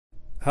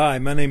Hi,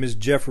 my name is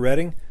Jeff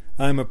Redding.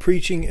 I'm a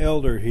preaching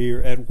elder here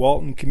at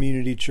Walton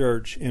Community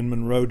Church in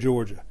Monroe,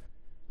 Georgia.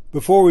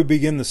 Before we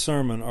begin the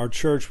sermon, our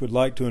church would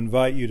like to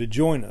invite you to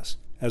join us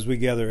as we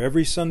gather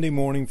every Sunday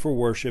morning for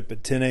worship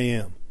at 10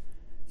 a.m.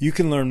 You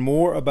can learn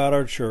more about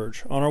our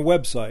church on our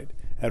website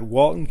at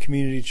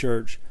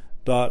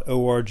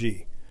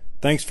waltoncommunitychurch.org.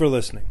 Thanks for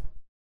listening.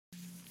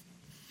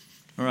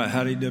 All right,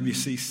 howdy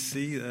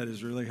WCC. That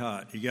is really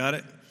hot. You got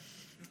it?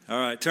 All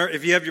right,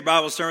 if you have your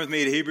Bibles, turn with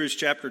me to Hebrews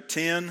chapter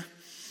 10.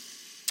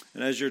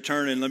 And as you're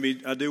turning,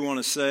 I do want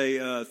to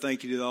say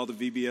thank you to all the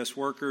VBS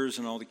workers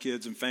and all the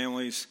kids and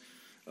families.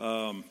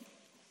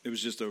 It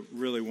was just a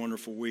really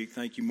wonderful week.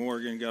 Thank you,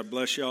 Morgan. God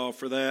bless y'all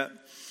for that.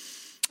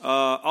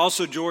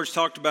 Also, George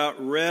talked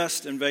about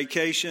rest and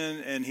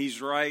vacation, and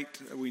he's right.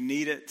 We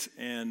need it.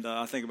 And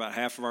I think about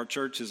half of our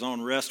church is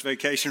on rest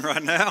vacation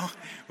right now,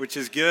 which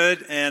is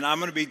good. And I'm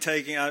going to be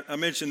taking, I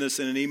mentioned this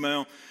in an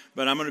email,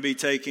 but I'm going to be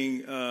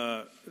taking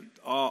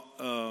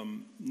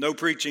no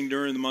preaching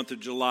during the month of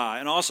July.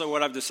 And also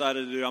what I've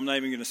decided to do, I'm not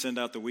even going to send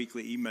out the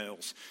weekly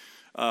emails.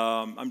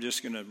 I'm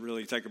just going to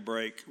really take a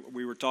break.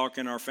 We were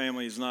talking, our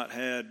family has not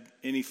had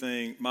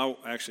anything.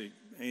 Actually,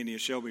 Andy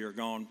and Shelby are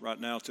gone right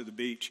now to the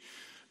beach.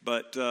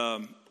 But I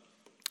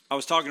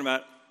was talking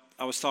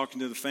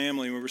to the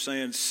family, and we were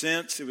saying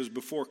since it was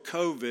before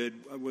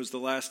COVID, was the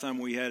last time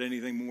we had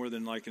anything more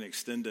than like an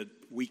extended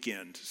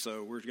weekend.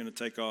 So we're going to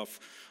take off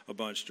a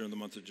bunch during the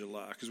month of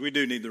July because we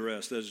do need the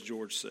rest, as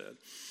George said.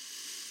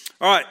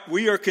 All right,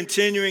 we are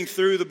continuing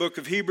through the book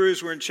of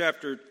Hebrews. We're in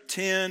chapter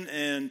 10,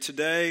 and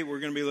today we're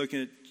going to be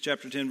looking at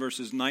chapter 10,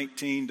 verses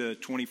 19 to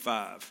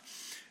 25.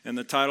 And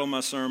the title of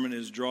my sermon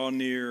is Draw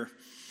Near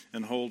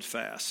and Hold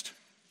Fast.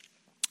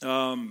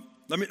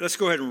 Let's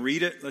go ahead and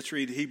read it. Let's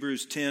read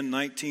Hebrews 10,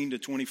 19 to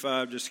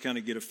 25, just to kind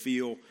of get a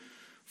feel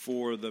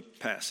for the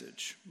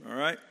passage. All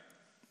right?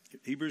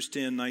 Hebrews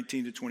 10,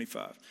 19 to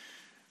 25.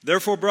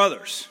 Therefore,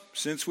 brothers,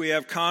 since we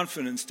have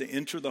confidence to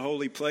enter the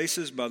holy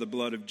places by the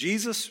blood of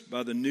Jesus,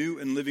 by the new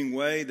and living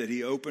way that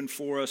he opened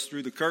for us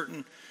through the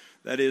curtain,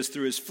 that is,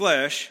 through his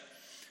flesh,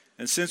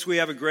 and since we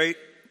have a great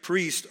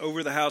priest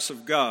over the house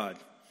of God,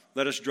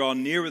 let us draw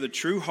near with a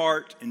true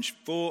heart and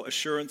full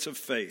assurance of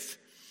faith,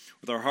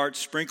 with our hearts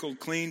sprinkled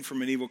clean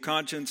from an evil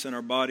conscience and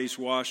our bodies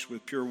washed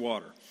with pure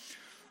water.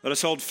 Let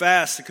us hold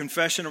fast the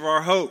confession of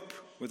our hope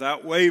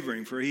without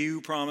wavering, for he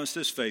who promised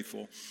is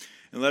faithful.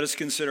 And let us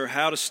consider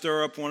how to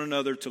stir up one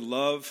another to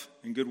love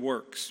and good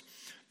works,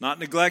 not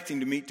neglecting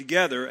to meet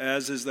together,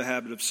 as is the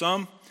habit of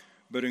some,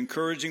 but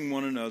encouraging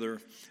one another,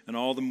 and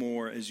all the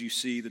more as you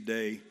see the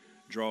day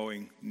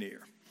drawing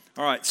near.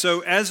 All right,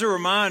 so as a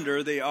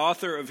reminder, the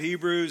author of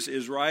Hebrews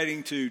is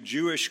writing to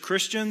Jewish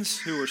Christians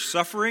who are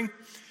suffering.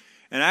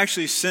 And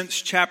actually,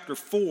 since chapter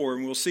 4,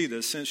 and we'll see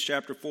this, since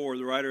chapter 4,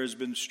 the writer has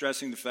been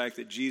stressing the fact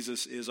that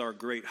Jesus is our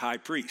great high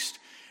priest.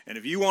 And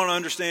if you want to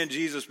understand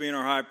Jesus being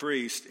our high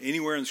priest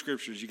anywhere in the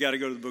Scriptures, you got to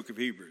go to the book of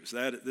Hebrews.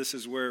 This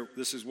is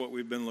what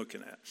we've been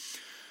looking at.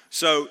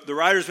 So the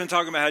writer's been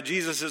talking about how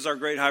Jesus is our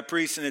great high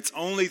priest, and it's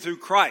only through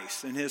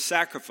Christ and his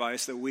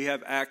sacrifice that we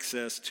have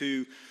access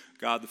to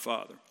God the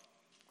Father.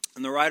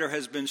 And the writer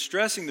has been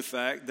stressing the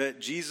fact that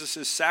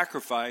Jesus'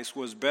 sacrifice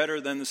was better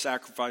than the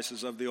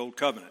sacrifices of the Old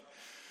Covenant.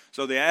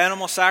 So the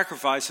animal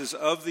sacrifices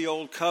of the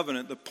Old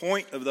Covenant, the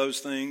point of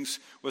those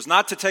things was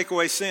not to take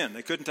away sin.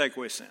 They couldn't take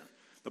away sin.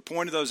 The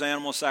point of those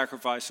animal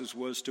sacrifices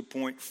was to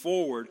point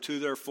forward to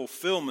their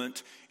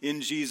fulfillment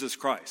in Jesus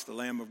Christ, the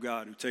Lamb of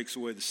God who takes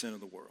away the sin of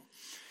the world.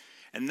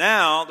 And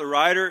now the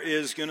writer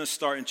is going to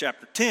start, in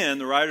chapter 10,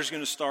 the writer is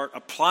going to start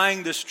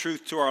applying this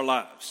truth to our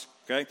lives.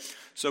 Okay?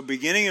 So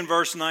beginning in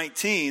verse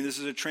 19, this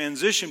is a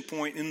transition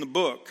point in the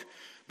book,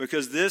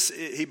 because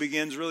he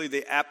begins really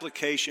the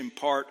application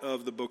part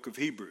of the book of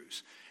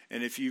Hebrews.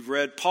 And if you've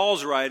read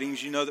Paul's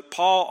writings, you know that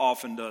Paul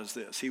often does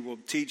this. He will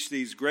teach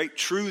these great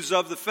truths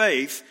of the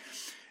faith,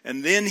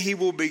 and then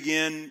there'll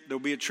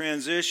be a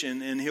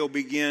transition, and he'll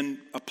begin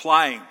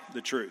applying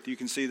the truth. You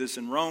can see this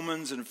in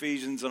Romans and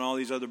Ephesians and all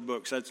these other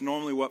books. That's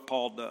normally what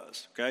Paul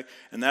does, okay?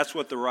 And that's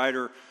what the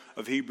writer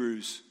of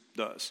Hebrews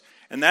does.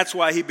 And that's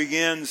why he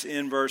begins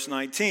in verse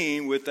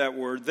 19 with that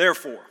word,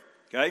 therefore,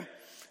 okay?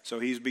 So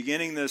he's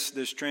beginning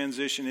this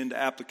transition into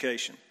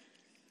application.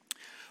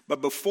 But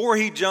before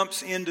he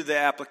jumps into the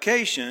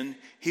application,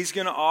 he's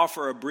going to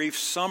offer a brief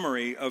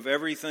summary of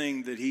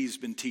everything that he's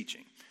been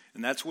teaching.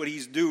 And that's what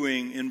he's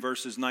doing in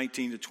verses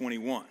 19 to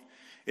 21.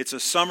 It's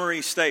a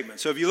summary statement.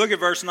 So if you look at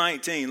verse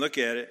 19, look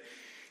at it.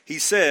 He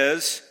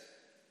says,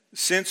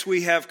 since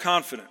we have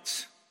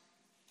confidence.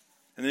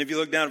 And then if you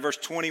look down at verse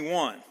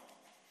 21,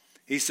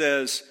 he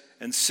says,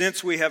 and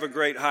since we have a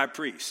great high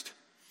priest.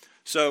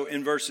 So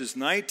in verses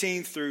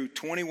 19 through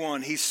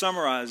 21, he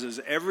summarizes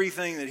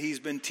everything that he's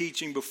been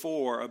teaching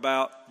before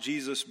about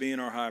Jesus being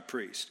our high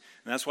priest.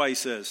 And that's why he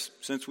says,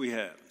 since we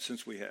have.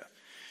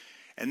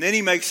 And then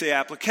he makes the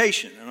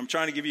application. And I'm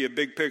trying to give you a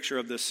big picture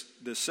of this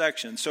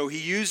section. So he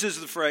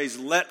uses the phrase,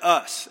 let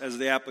us, as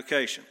the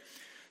application.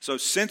 So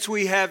since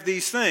we have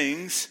these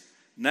things,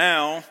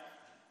 now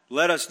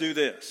let us do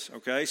this.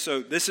 Okay,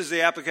 so this is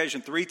the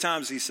application. 3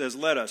 times he says,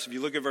 let us. If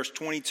you look at verse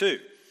 22,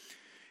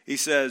 he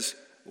says,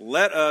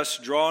 let us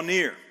draw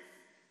near.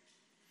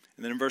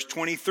 And then in verse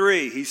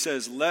 23, he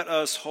says, let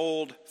us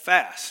hold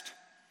fast.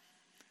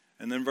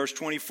 And then verse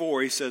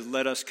 24, he says,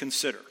 let us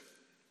consider.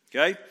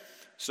 Okay?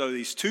 So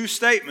these 2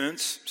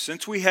 statements,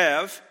 since we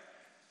have,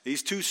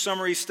 these 2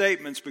 summary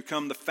statements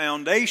become the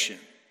foundation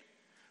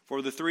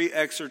for the 3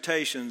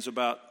 exhortations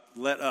about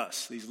let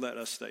us, these let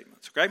us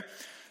statements. Okay?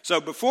 So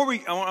I'm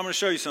going to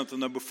show you something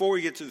though. Before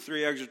we get to the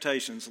 3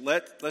 exhortations,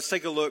 let's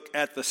take a look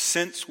at the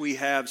since we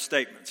have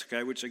statements,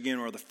 okay, which again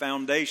are the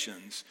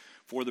foundations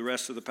for the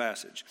rest of the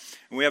passage.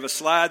 And we have a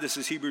slide. This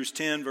is Hebrews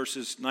 10,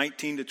 verses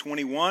 19 to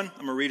 21. I'm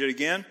going to read it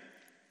again.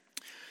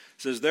 It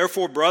says,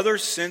 therefore,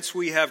 brothers, since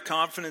we have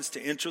confidence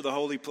to enter the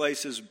holy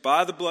places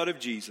by the blood of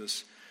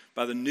Jesus,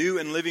 by the new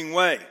and living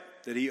way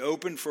that he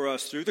opened for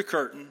us through the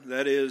curtain,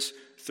 that is,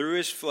 through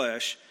his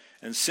flesh,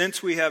 and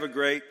since we have a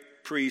great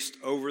priest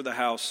over the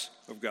house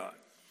of God.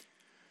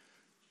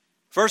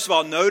 First of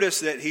all, notice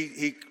that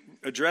he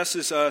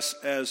addresses us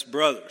as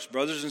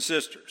brothers and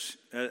sisters.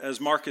 As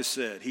Marcus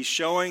said, he's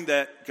showing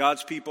that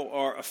God's people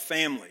are a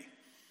family.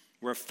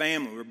 We're a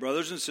family. We're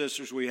brothers and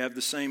sisters. We have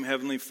the same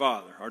heavenly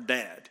Father, our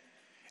dad.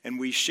 And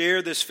we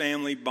share this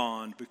family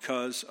bond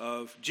because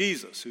of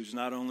Jesus, who's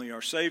not only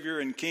our Savior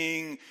and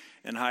King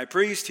and High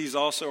Priest, he's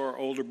also our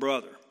older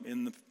brother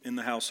in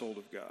the household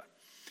of God.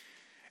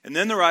 And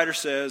then the writer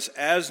says,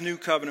 as new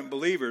covenant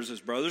believers,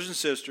 as brothers and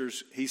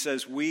sisters, he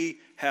says we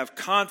have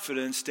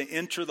confidence to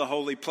enter the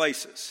holy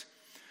places.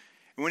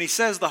 And when he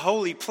says the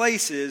holy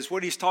places,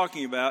 what he's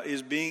talking about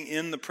is being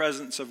in the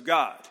presence of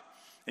God.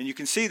 And you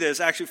can see this.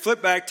 Actually,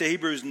 flip back to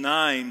Hebrews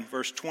 9,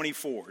 verse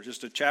 24,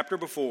 just a chapter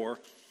before.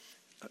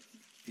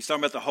 He's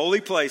talking about the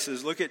holy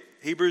places. Look at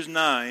Hebrews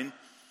 9,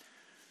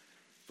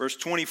 verse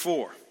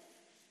 24.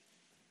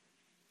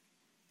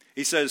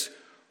 He says,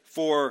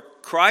 for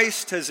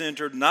Christ has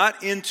entered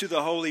not into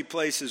the holy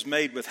places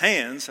made with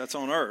hands, that's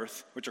on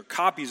earth, which are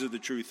copies of the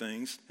true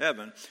things,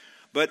 heaven,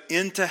 but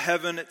into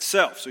heaven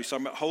itself. So he's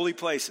talking about holy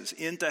places,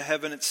 into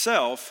heaven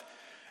itself,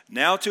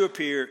 now to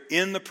appear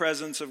in the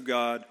presence of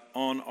God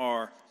on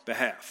our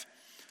behalf.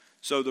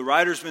 So the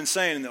writer's been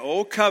saying in the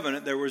old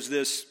covenant there was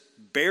this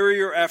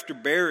barrier after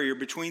barrier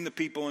between the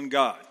people and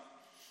God.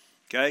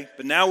 Okay?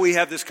 But now we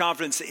have this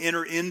confidence to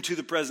enter into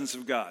the presence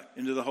of God,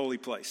 into the holy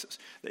places.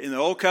 In the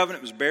old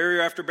covenant, it was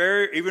barrier after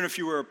barrier. Even if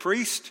you were a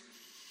priest,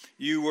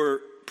 you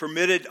were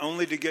permitted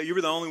only to go, you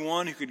were the only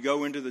one who could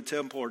go into the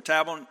temple or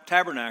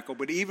tabernacle.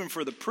 But even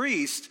for the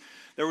priest,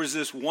 there was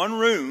this one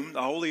room,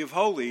 the Holy of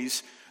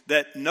Holies,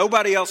 that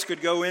nobody else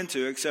could go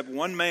into except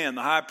one man,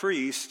 the high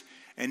priest,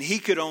 and he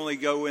could only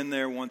go in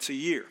there once a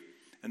year.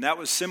 And that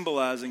was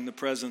symbolizing the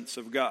presence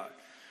of God.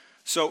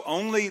 So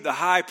only the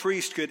high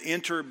priest could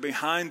enter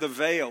behind the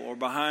veil or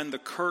behind the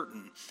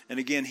curtain. And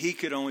again, he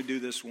could only do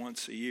this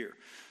once a year.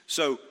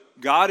 So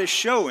God is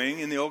showing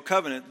in the Old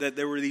Covenant that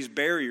there were these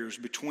barriers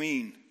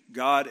between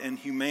God and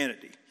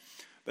humanity.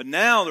 But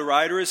now the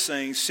writer is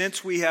saying,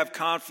 since we have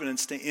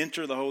confidence to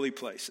enter the holy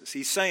places,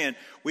 he's saying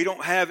we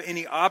don't have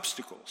any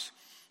obstacles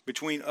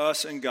between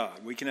us and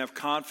God. We can have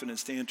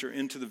confidence to enter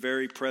into the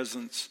very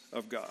presence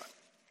of God.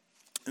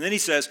 And then he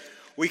says,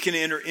 we can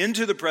enter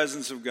into the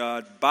presence of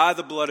God by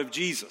the blood of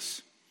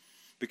Jesus.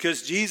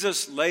 Because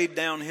Jesus laid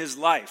down his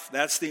life.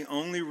 That's the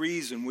only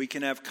reason we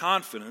can have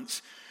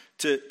confidence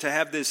to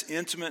have this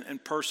intimate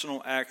and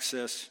personal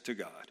access to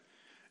God.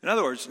 In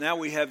other words, now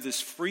we have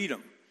this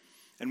freedom.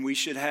 And we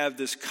should have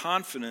this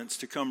confidence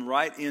to come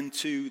right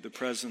into the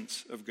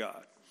presence of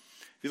God.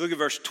 If you look at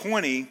verse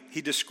 20,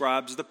 he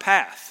describes the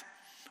path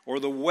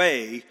or the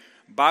way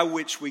by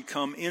which we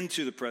come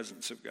into the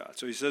presence of God.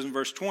 So he says in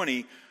verse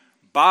 20,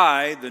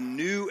 by the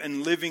new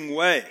and living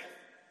way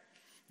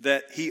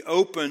that he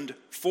opened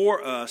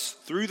for us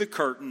through the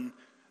curtain,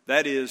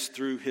 that is,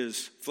 through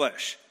his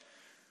flesh.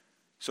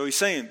 So he's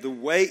saying the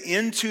way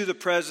into the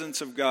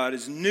presence of God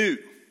is new.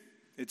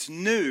 It's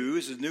new,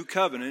 it's a new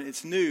covenant,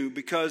 it's new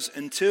because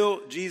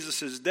until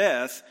Jesus'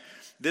 death,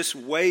 this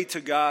way to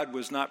God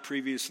was not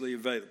previously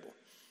available.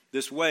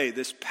 This way,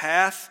 this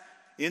path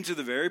into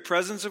the very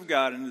presence of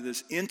God, into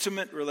this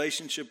intimate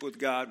relationship with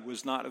God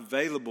was not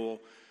available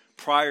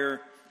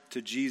prior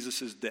to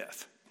Jesus'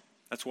 death.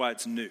 That's why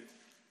it's new.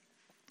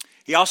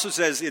 He also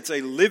says it's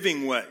a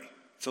living way.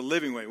 It's a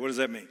living way. What does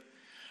that mean?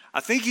 I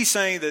think he's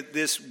saying that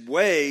this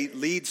way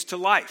leads to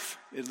life.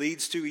 It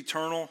leads to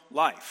eternal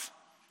life.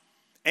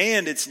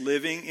 And it's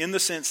living in the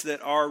sense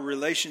that our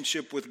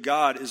relationship with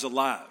God is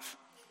alive.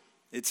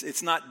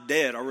 It's not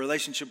dead. Our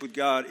relationship with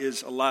God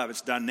is alive.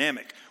 It's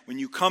dynamic. When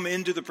you come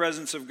into the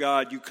presence of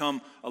God, you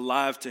come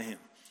alive to him.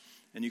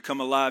 And you come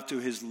alive to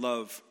his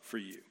love for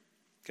you.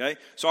 Okay?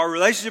 So our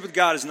relationship with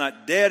God is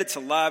not dead, it's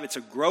alive. It's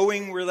a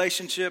growing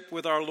relationship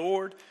with our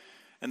Lord.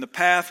 And the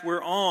path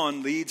we're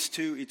on leads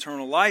to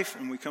eternal life.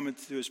 And we come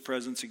into his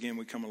presence again,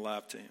 we come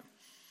alive to him.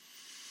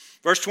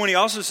 Verse 20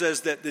 also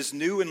says that this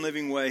new and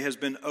living way has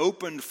been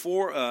opened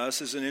for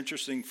us, is an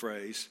interesting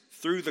phrase,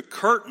 through the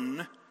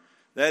curtain,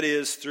 that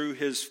is, through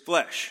his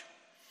flesh.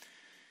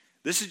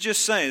 This is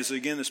just saying, so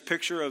again, this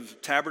picture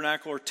of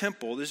tabernacle or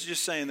temple, this is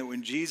just saying that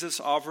when Jesus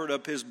offered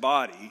up his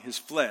body, his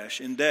flesh,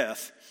 in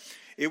death,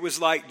 it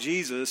was like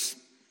Jesus,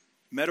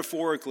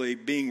 metaphorically,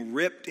 being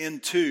ripped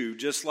in two,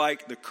 just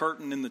like the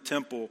curtain in the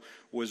temple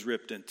was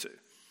ripped into.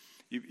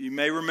 You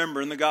may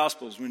remember in the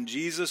Gospels, when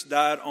Jesus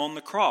died on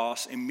the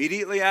cross,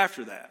 immediately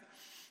after that,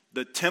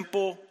 the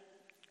temple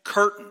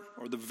curtain,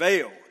 or the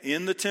veil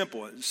in the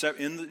temple,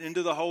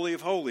 into the Holy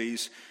of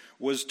Holies,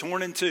 was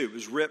torn in two. It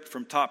was ripped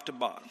from top to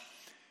bottom.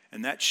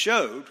 And that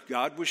showed,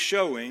 God was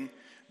showing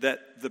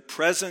that the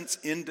presence,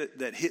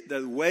 that hit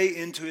the way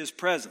into his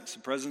presence, the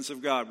presence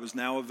of God was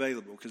now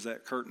available because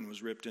that curtain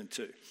was ripped in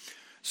two.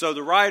 So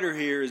the writer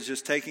here is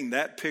just taking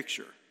that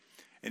picture,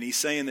 and he's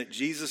saying that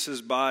Jesus'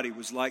 body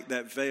was like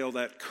that veil,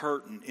 that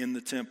curtain in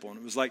the temple. And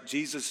it was like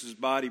Jesus'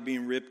 body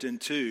being ripped in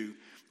two,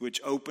 which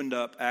opened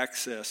up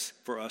access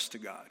for us to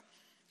God.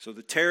 So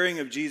the tearing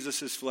of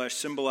Jesus' flesh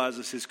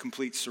symbolizes his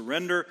complete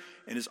surrender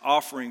and his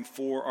offering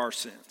for our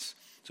sins.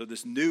 So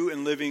this new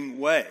and living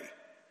way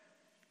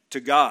to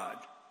God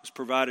was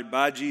provided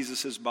by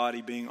Jesus'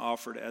 body being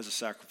offered as a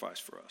sacrifice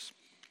for us.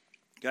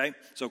 Okay?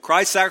 So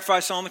Christ's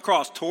sacrifice on the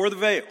cross tore the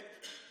veil.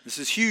 This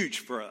is huge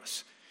for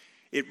us.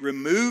 It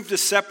removed a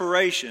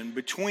separation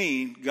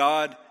between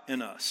God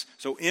and us.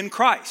 So in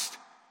Christ,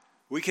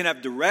 we can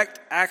have direct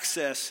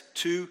access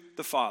to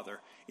the Father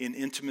in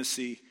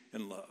intimacy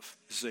and love.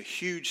 This is a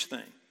huge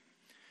thing.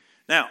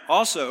 Now,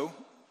 also,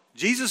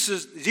 Jesus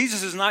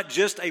is not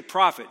just a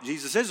prophet.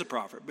 Jesus is a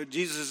prophet, but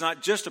Jesus is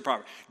not just a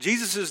prophet.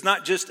 Jesus does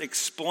not just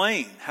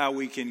explain how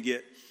we can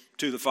get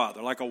to the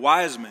Father. Like a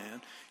wise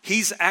man,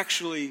 he's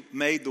actually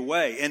made the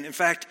way. And in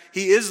fact,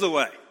 he is the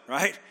way,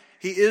 right?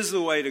 He is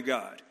the way to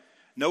God.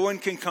 No one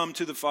can come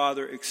to the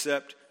Father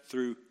except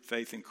through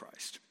faith in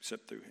Christ,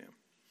 except through him.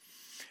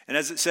 And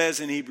as it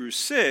says in Hebrews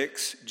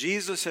 6,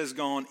 Jesus has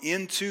gone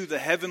into the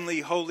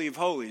heavenly Holy of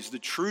Holies, the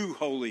true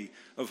Holy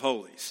of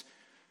Holies,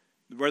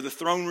 where the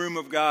throne room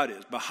of God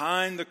is,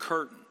 behind the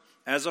curtain,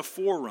 as a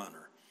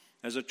forerunner,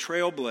 as a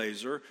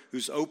trailblazer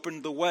who's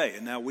opened the way.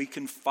 And now we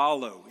can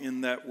follow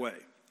in that way.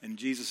 And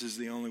Jesus is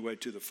the only way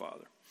to the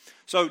Father.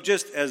 So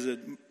just as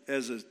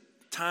a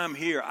time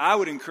here, I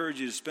would encourage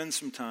you to spend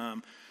some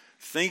time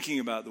thinking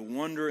about the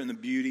wonder and the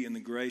beauty and the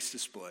grace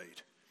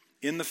displayed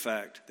in the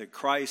fact that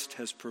Christ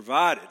has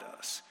provided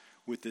us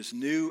with this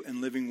new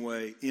and living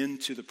way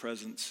into the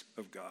presence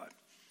of God.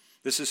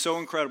 This is so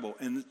incredible,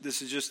 and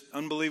this is just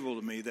unbelievable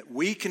to me that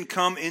we can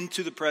come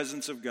into the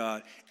presence of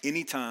God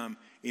anytime,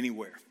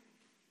 anywhere.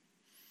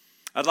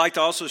 I'd like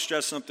to also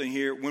stress something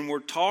here. When we're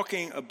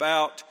talking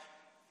about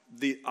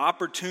the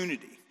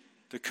opportunity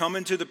to come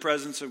into the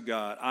presence of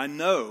God, I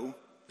know,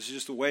 this is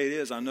just the way it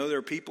is, I know there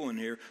are people in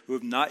here who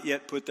have not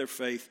yet put their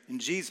faith in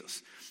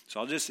Jesus. So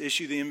I'll just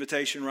issue the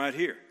invitation right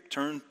here.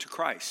 Turn to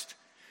Christ.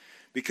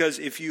 Because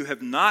if you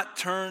have not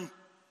turned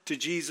to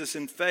Jesus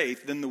in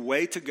faith, then the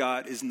way to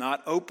God is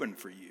not open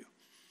for you.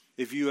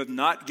 If you have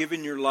not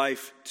given your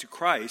life to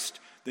Christ,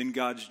 then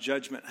God's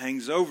judgment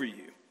hangs over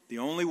you. The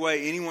only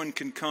way anyone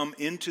can come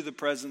into the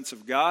presence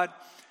of God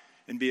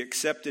and be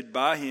accepted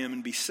by him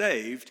and be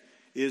saved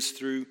is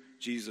through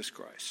Jesus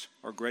Christ,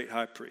 our great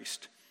high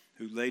priest,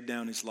 who laid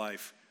down his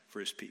life for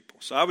his people.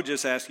 So I would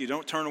just ask you,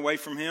 don't turn away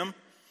from him.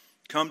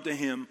 Come to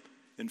him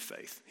in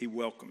faith. He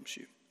welcomes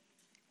you.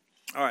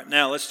 All right,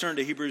 now let's turn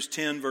to Hebrews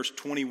 10, verse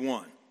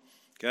 21.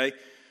 Okay?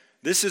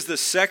 This is the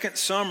second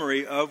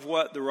summary of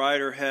what the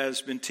writer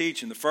has been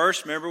teaching. The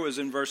first, remember, was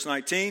in verse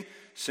 19.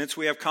 Since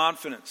we have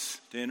confidence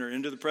to enter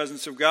into the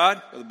presence of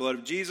God by the blood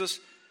of Jesus.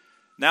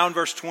 Now in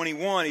verse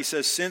 21, he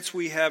says, since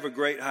we have a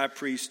great high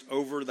priest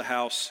over the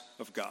house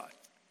of God.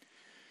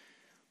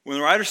 When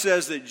the writer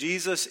says that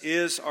Jesus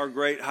is our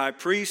great high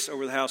priest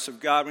over the house of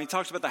God, when he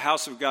talks about the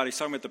house of God, he's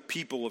talking about the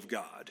people of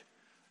God.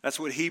 That's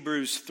what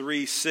Hebrews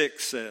 3:6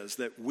 says,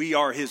 that we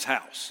are his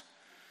house.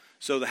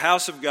 So the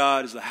house of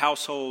God is the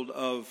household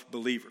of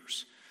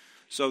believers.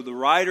 So the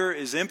writer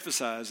is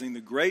emphasizing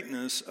the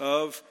greatness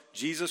of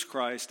Jesus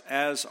Christ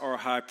as our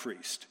high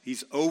priest.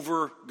 He's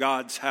over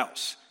God's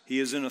house. He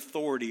is in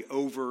authority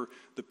over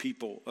the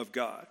people of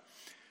God.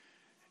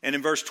 And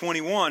in verse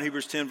 21,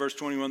 Hebrews 10, verse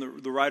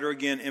 21, the writer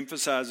again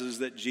emphasizes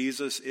that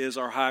Jesus is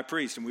our high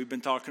priest. And we've been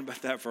talking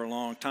about that for a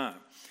long time.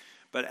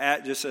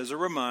 But just as a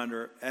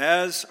reminder,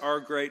 as our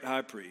great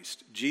high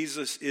priest,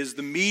 Jesus is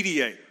the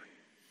mediator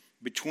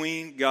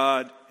between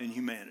God and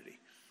humanity.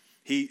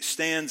 He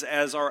stands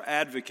as our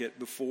advocate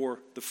before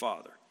the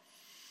Father.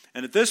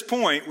 And at this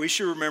point, we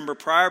should remember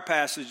prior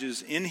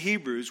passages in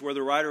Hebrews where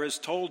the writer has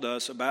told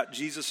us about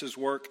Jesus'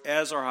 work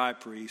as our high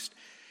priest.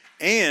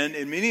 And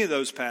in many of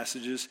those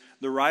passages,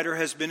 the writer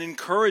has been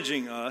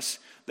encouraging us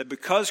that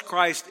because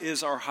Christ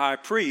is our high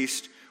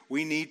priest,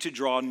 we need to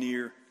draw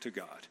near to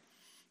God.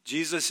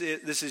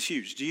 This is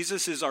huge.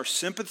 Jesus is our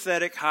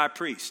sympathetic high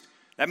priest.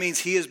 That means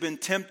he has been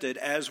tempted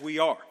as we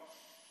are.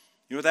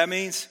 You know what that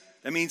means?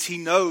 That means he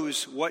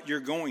knows what you're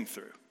going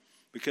through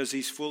because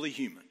he's fully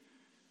human.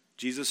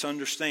 Jesus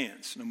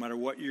understands. No matter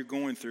what you're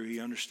going through, he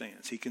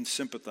understands. He can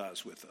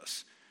sympathize with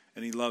us,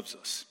 and he loves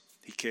us.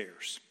 He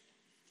cares.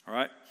 All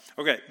right?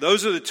 Okay,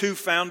 those are the two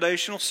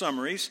foundational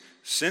summaries.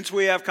 Since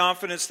we have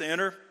confidence to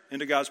enter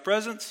into God's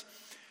presence,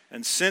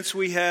 and since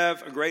we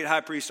have a great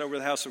high priest over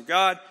the house of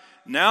God,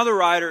 now the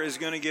writer is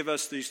going to give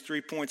us these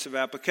 3 points of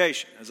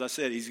application. As I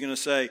said, he's going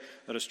to say,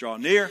 let us draw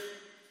near,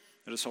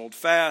 let us hold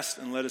fast,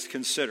 and let us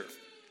consider.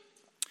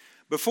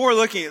 Before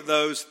looking at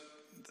those,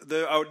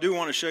 I do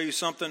want to show you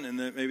something, and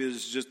maybe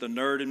this is just the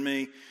nerd in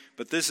me,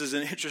 but this is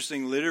an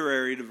interesting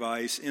literary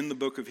device in the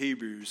book of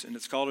Hebrews, and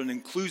it's called an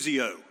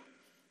inclusio.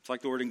 It's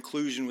like the word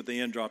inclusion with the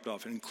end dropped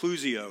off. An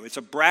inclusio. It's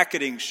a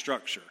bracketing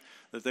structure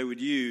that they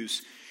would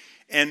use.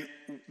 And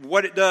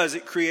what it does,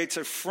 it creates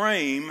a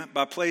frame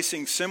by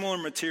placing similar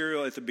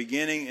material at the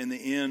beginning and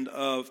the end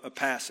of a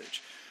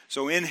passage.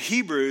 So in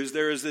Hebrews,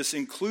 there is this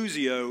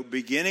inclusio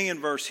beginning in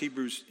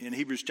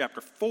Hebrews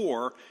chapter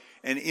 4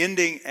 and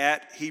ending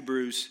at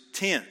Hebrews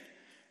 10.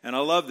 And I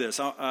love this.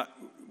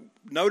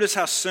 Notice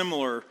how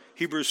similar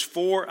Hebrews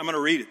 4, I'm going to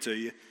read it to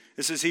you.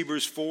 This is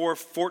Hebrews 4,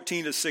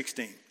 14 to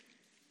 16.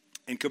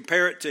 And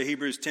compare it to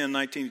Hebrews 10,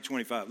 19 to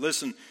 25.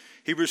 Listen,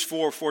 Hebrews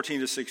 4,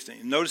 14 to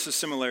 16. Notice the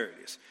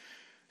similarities.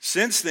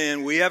 Since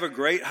then, we have a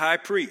great high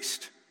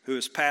priest who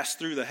has passed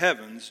through the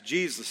heavens,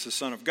 Jesus, the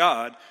Son of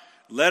God.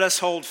 Let us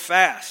hold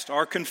fast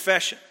our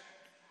confession.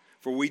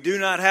 For we do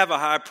not have a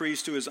high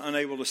priest who is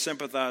unable to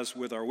sympathize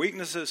with our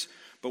weaknesses,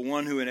 but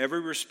one who in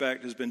every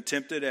respect has been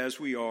tempted as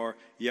we are,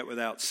 yet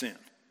without sin. And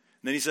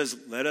then he says,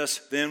 let us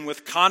then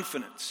with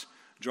confidence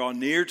draw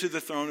near to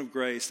the throne of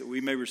grace that we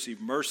may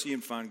receive mercy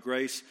and find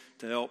grace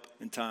to help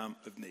in time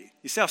of need.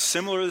 You see how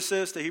similar this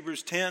is to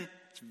Hebrews 10?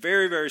 It's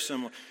very, very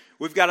similar.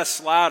 We've got a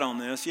slide on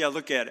this. Yeah,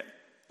 look at it.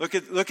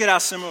 Look at how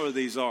similar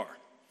these are.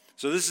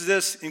 So this is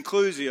this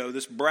inclusio,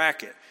 this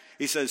bracket.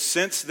 He says,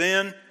 since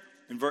then,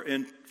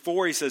 in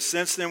 4, he says,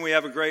 since then we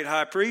have a great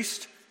high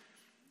priest.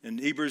 In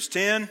Hebrews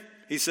 10,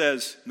 he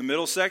says, in the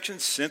middle section,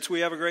 since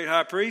we have a great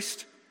high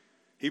priest.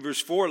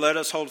 Hebrews 4, let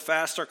us hold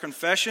fast our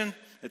confession.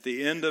 At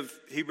the end of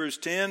Hebrews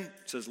 10, it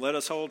says, let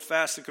us hold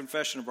fast the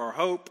confession of our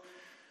hope.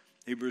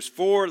 Hebrews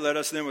 4, let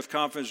us then with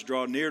confidence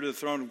draw near to the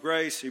throne of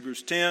grace.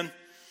 Hebrews 10,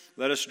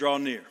 let us draw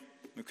near.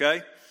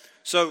 Okay?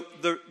 So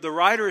the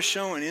writer is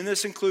showing in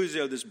this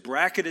inclusio, this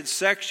bracketed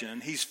section,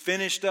 he's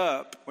finished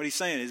up, what he's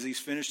saying is he's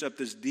finished up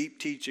this deep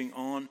teaching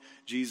on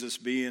Jesus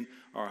being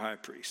our high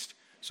priest.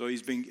 So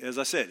he's been, as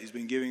I said, he's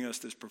been giving us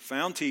this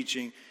profound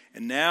teaching,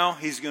 and now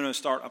he's going to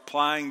start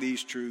applying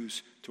these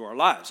truths to our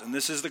lives. And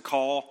this is the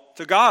call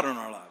to God in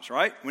our lives,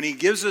 right? When he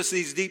gives us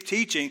these deep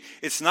teaching,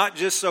 it's not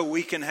just so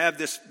we can have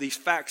these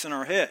facts in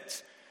our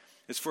heads.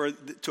 It's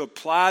to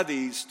apply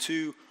these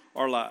to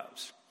our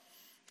lives.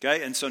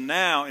 Okay, and so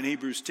now in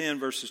Hebrews 10,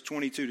 verses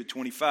 22 to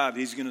 25,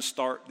 he's going to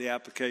start the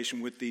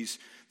application with these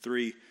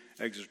 3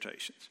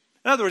 exhortations.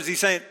 In other words, he's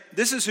saying,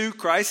 this is who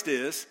Christ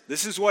is.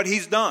 This is what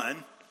he's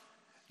done.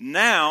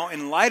 Now,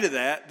 in light of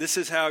that, this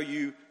is how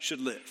you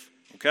should live.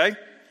 Okay?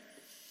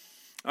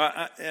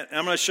 I'm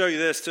going to show you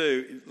this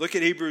too. Look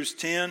at Hebrews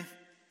 10.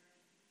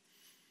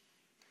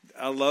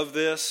 I love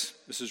this.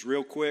 This is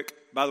real quick.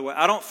 By the way,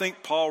 I don't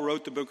think Paul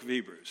wrote the book of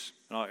Hebrews.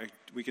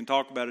 We can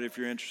talk about it if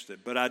you're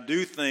interested. But I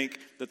do think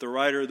that the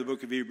writer of the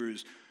book of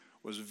Hebrews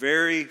was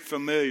very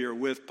familiar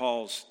with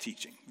Paul's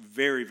teaching.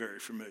 Very, very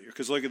familiar.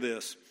 Because look at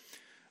this.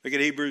 Look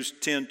at Hebrews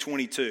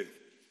 10:22.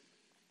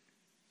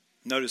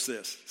 Notice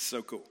this. It's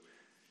so cool.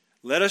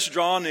 Let us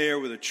draw near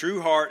with a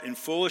true heart and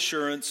full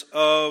assurance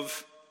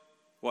of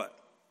what?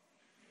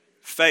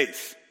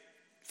 Faith.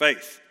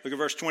 Faith. Look at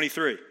verse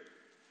 23.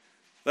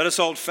 Let us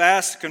hold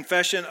fast the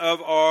confession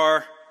of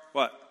our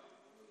what?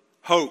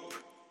 Hope.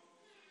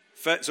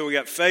 So we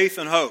got faith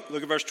and hope.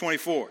 Look at verse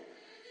 24.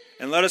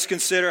 And let us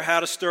consider how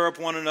to stir up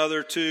one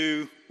another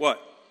to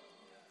what?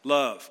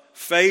 Love.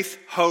 Faith,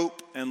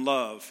 hope, and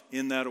love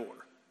in that order.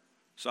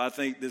 So I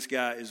think this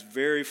guy is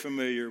very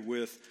familiar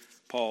with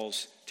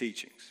Paul's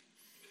teachings.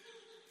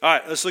 All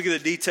right, let's look at the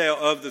detail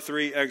of the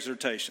 3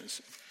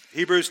 exhortations.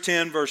 Hebrews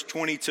 10, verse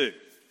 22.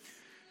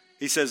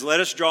 He says, let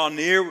us draw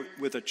near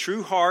with a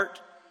true heart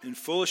in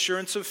full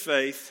assurance of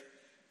faith,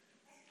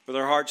 with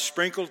our hearts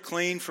sprinkled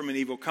clean from an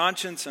evil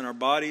conscience and our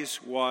bodies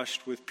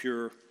washed with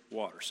pure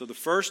water. So the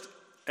first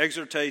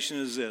exhortation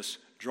is this: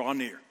 draw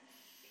near.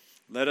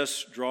 Let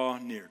us draw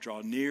near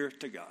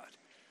to God.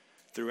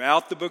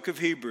 Throughout the book of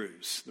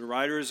Hebrews, the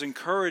writer has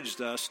encouraged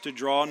us to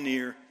draw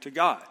near to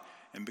God.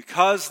 And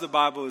because the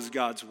Bible is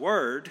God's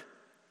word,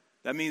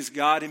 that means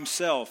God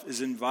himself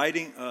is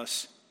inviting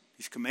us,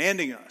 he's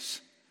commanding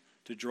us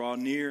to draw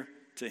near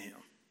to him.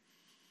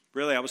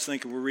 Really, I was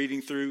thinking we're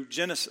reading through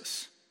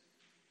Genesis.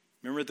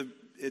 Remember,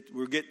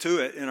 we'll get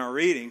to it in our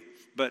reading,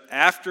 but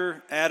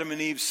after Adam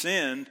and Eve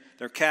sinned,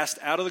 they're cast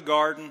out of the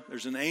garden.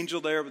 There's an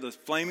angel there with a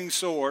flaming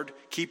sword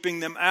keeping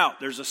them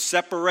out. There's a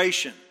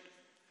separation.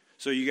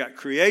 So you got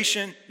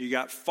creation, you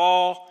got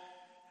fall,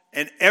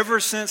 and ever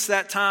since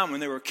that time when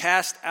they were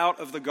cast out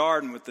of the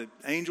garden with the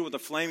angel with the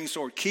flaming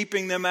sword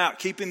keeping them out,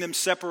 keeping them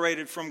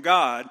separated from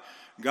God,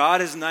 God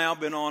has now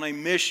been on a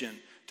mission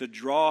to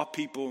draw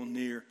people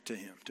near to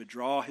him, to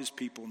draw his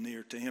people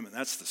near to him. And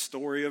that's the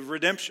story of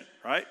redemption,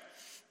 right?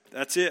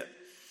 That's it.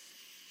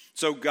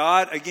 So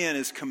God, again,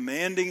 is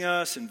commanding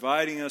us,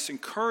 inviting us,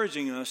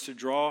 encouraging us to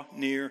draw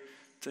near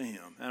to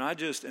him. And I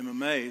just am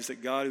amazed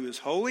that God, who is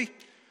holy,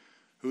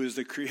 who is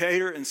the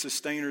creator and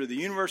sustainer of the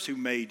universe, who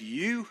made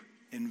you,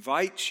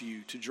 invites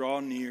you to draw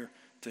near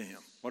to him.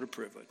 What a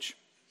privilege.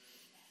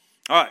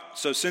 All right,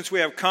 so since we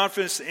have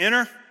confidence to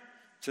enter,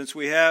 since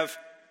we have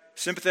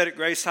sympathetic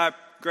great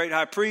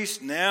high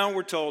priest, now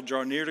we're told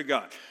draw near to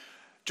God.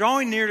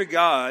 Drawing near to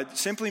God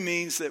simply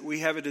means that we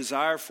have a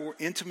desire for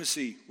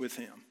intimacy with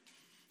him.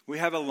 We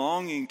have a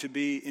longing to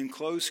be in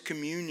close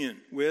communion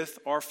with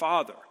our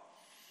Father.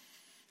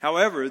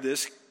 However,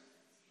 this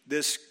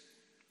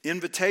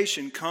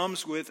invitation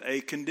comes with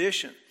a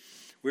condition.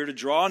 We're to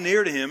draw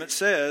near to him, it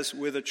says,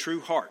 with a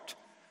true heart.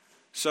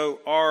 So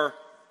our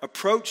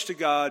approach to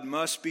God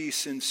must be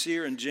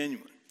sincere and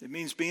genuine. It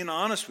means being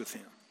honest with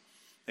him,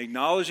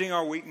 acknowledging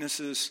our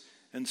weaknesses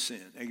and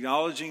sin,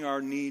 acknowledging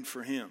our need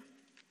for him.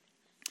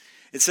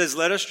 It says,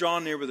 let us draw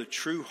near with a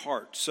true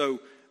heart. So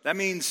that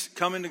means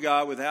coming to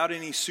God without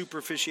any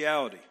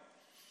superficiality.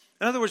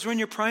 In other words, when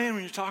you're praying,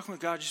 when you're talking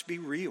with God, just be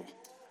real.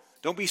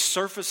 Don't be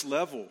surface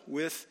level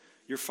with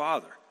your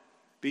Father.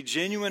 Be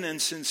genuine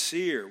and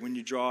sincere when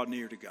you draw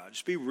near to God.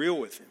 Just be real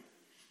with him.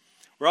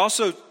 We're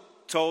also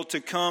told to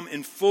come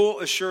in full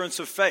assurance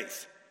of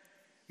faith,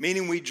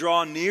 meaning we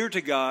draw near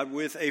to God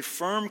with a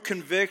firm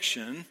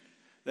conviction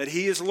that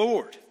he is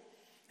Lord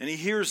and he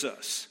hears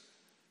us.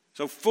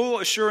 So full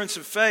assurance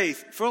of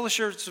faith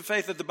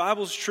that the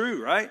Bible is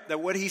true, right? That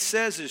what he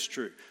says is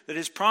true, that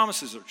his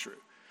promises are true.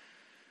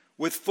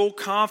 With full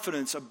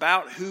confidence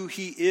about who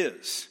he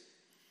is.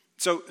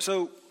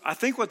 So I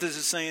think what this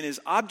is saying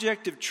is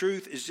objective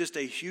truth is just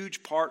a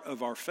huge part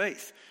of our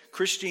faith.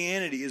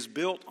 Christianity is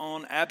built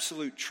on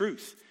absolute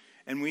truth,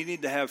 and we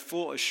need to have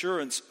full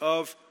assurance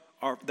of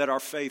that our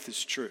faith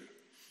is true.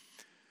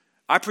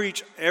 I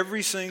preach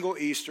every single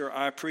Easter,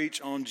 I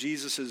preach on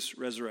Jesus'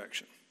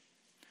 resurrection.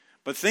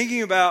 But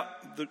thinking about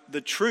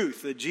the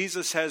truth that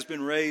Jesus has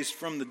been raised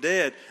from the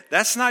dead,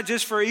 that's not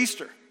just for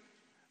Easter.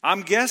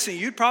 I'm guessing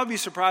you'd probably be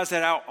surprised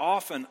at how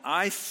often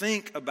I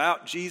think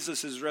about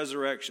Jesus'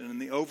 resurrection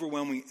and the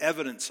overwhelming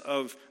evidence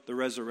of the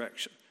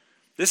resurrection.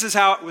 This is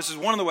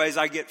one of the ways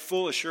I get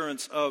full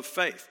assurance of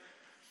faith.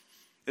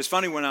 It's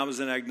funny, when I was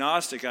an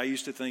agnostic, I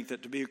used to think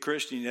that to be a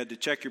Christian, you had to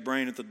check your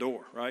brain at the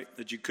door, right?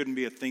 That you couldn't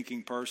be a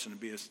thinking person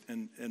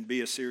and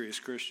be a serious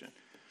Christian.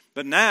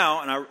 But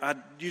now, and I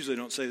usually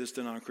don't say this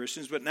to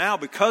non-Christians, but now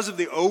because of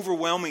the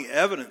overwhelming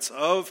evidence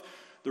of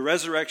the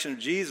resurrection of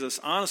Jesus,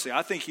 honestly,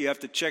 I think you have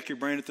to check your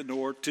brain at the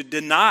door to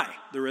deny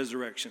the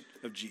resurrection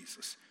of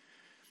Jesus.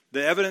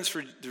 The evidence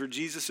for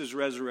Jesus'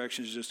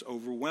 resurrection is just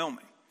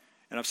overwhelming.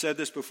 And I've said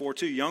this before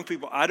too. Young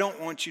people, I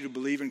don't want you to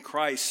believe in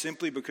Christ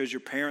simply because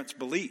your parents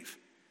believe.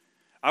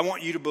 I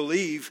want you to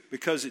believe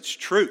because it's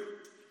true.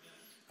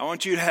 I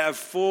want you to have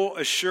full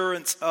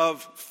assurance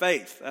of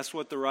faith. That's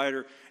what the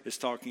writer is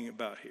talking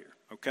about here,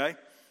 okay?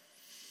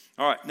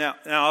 All right, now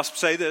I'll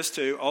say this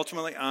too.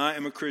 Ultimately, I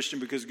am a Christian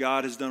because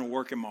God has done a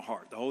work in my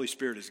heart. The Holy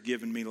Spirit has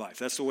given me life.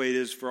 That's the way it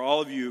is for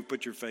all of you who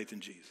put your faith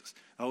in Jesus.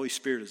 The Holy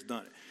Spirit has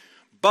done it.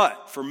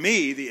 But for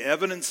me, the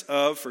evidence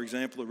of, for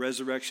example, the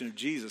resurrection of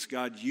Jesus,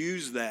 God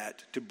used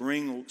that to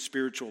bring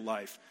spiritual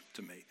life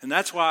to me. And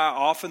that's why I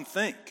often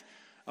think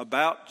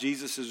about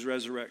Jesus'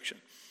 resurrection,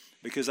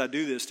 because I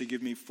do this to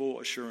give me full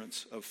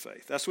assurance of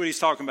faith. That's what he's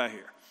talking about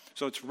here.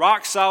 So it's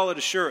rock solid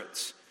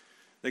assurance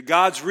that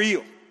God's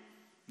real,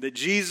 that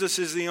Jesus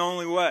is the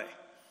only way.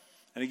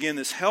 And again,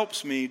 this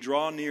helps me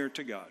draw near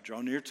to God,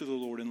 draw near to the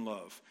Lord in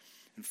love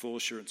and full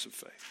assurance of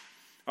faith.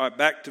 All right,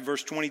 back to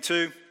verse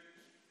 22.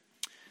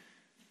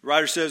 The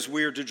writer says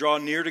we are to draw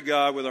near to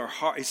God with our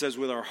heart. He says,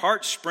 with our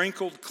hearts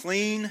sprinkled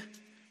clean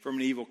from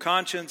an evil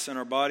conscience and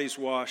our bodies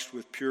washed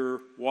with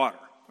pure water.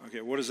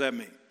 Okay, what does that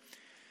mean?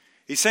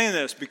 He's saying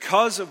this,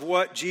 because of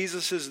what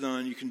Jesus has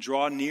done, you can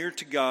draw near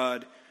to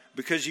God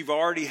because you've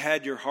already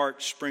had your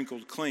heart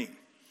sprinkled clean.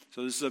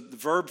 So the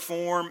verb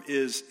form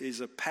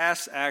is a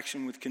past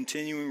action with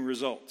continuing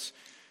results.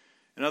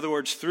 In other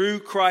words, through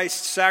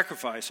Christ's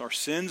sacrifice, our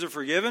sins are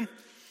forgiven.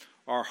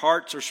 Our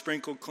hearts are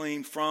sprinkled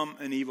clean from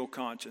an evil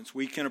conscience.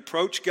 We can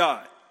approach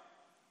God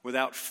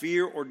without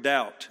fear or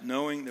doubt,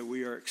 knowing that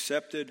we are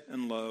accepted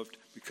and loved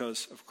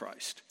because of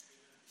Christ.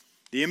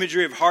 The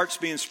imagery of hearts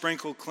being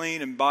sprinkled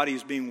clean and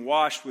bodies being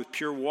washed with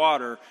pure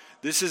water,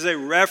 this is a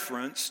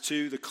reference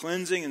to the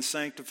cleansing and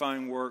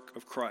sanctifying work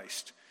of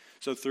Christ.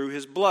 So through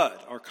his blood,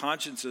 our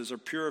consciences are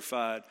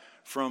purified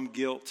from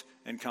guilt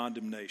and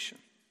condemnation.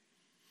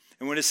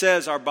 And when it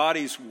says our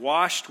bodies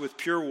washed with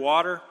pure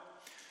water,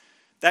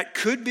 that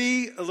could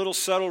be a little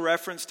subtle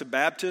reference to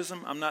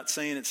baptism. I'm not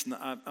saying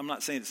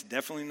it's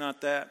definitely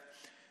not that.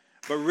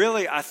 But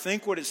really, I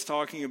think what it's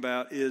talking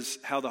about is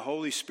how the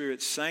Holy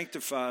Spirit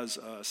sanctifies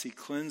us. He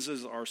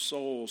cleanses our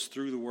souls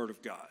through the Word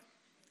of God.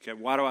 Okay,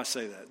 why do I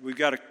say that? We've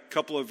got a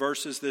couple of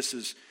verses. This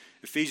is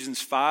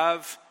Ephesians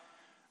 5,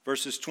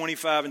 verses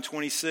 25 and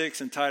 26,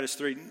 and Titus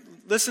 3.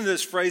 Listen to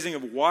this phrasing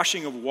of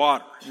washing of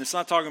water. And it's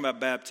not talking about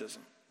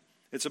baptism.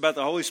 It's about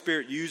the Holy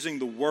Spirit using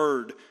the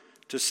Word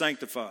to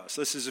sanctify us.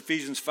 This is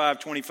Ephesians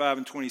 5:25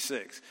 and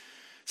 26. It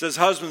says,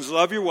 husbands,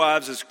 love your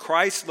wives as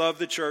Christ loved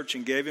the church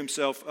and gave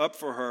himself up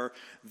for her,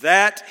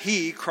 that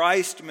he,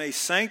 Christ, may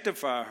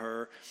sanctify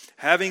her,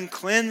 having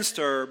cleansed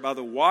her by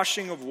the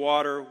washing of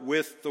water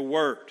with the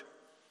word.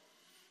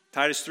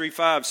 Titus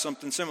 3:5,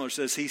 something similar,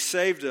 says, he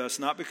saved us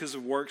not because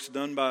of works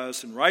done by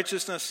us in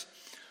righteousness,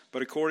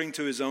 but according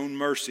to his own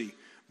mercy,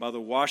 by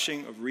the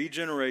washing of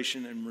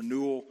regeneration and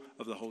renewal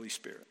of the Holy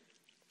Spirit.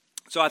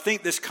 So I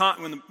think this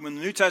when the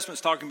New Testament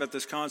is talking about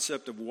this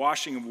concept of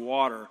washing of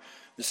water,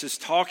 this is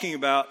talking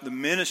about the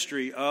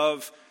ministry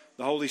of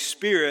the Holy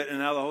Spirit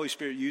and how the Holy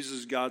Spirit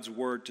uses God's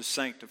word to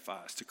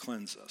sanctify us, to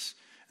cleanse us.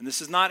 And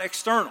this is not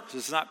external.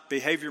 This is not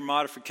behavior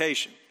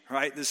modification,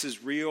 right? This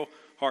is real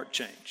heart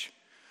change.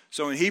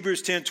 So in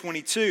Hebrews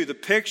 10:22, the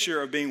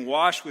picture of being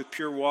washed with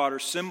pure water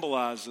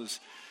symbolizes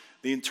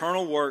the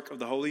internal work of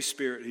the Holy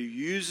Spirit who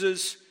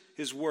uses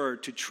his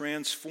word to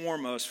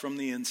transform us from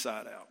the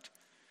inside out.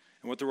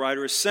 And what the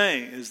writer is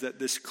saying is that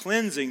this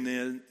cleansing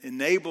then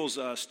enables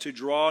us to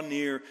draw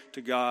near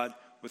to God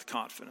with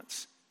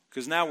confidence.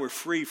 Because now we're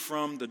free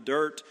from the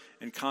dirt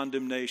and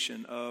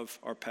condemnation of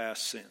our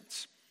past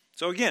sins.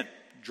 So again,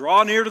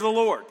 draw near to the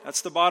Lord.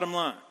 That's the bottom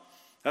line.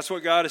 That's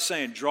what God is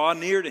saying. Draw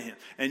near to him.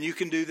 And you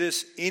can do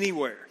this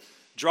anywhere.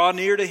 Draw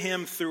near to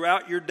him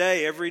throughout your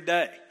day, every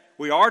day.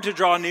 We are to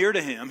draw near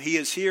to him. He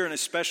is here in a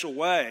special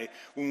way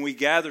when we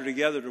gather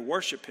together to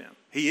worship him.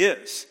 He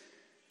is.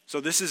 So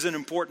this is an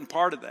important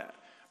part of that.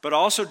 But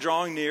also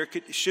drawing near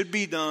should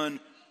be done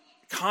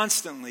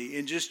constantly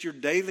in just your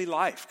daily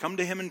life. Come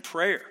to him in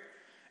prayer.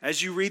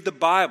 As you read the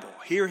Bible,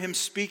 hear him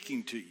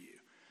speaking to you.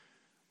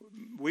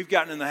 We've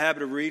gotten in the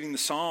habit of reading the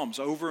Psalms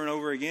over and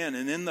over again.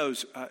 And in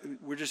those,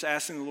 we're just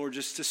asking the Lord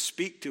just to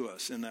speak to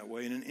us in that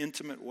way, in an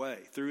intimate way,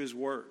 through his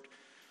word.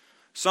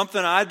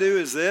 Something I do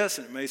is this,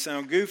 and it may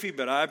sound goofy,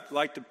 but I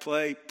like to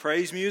play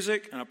praise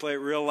music, and I play it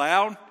real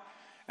loud.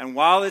 And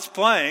while it's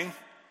playing,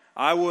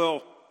 I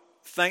will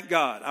thank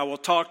God. I will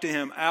talk to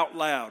him out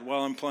loud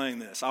while I'm playing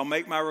this. I'll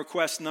make my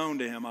requests known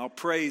to him. I'll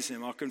praise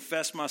him. I'll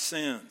confess my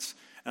sins.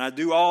 And I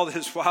do all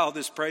this while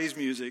this praise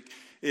music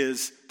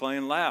is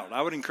playing loud.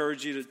 I would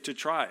encourage you to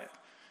try it.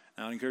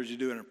 And I'd encourage you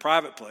to do it in a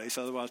private place.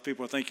 Otherwise,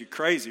 people will think you're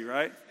crazy,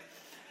 right?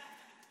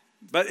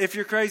 But if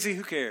you're crazy,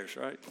 who cares,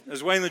 right?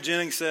 As Waylon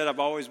Jennings said, I've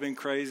always been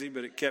crazy,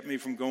 but it kept me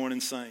from going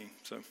insane.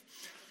 So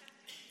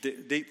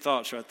deep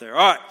thoughts right there.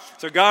 All right,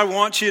 so God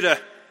wants you to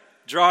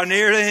draw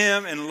near to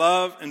him in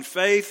love and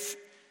faith.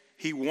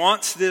 He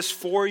wants this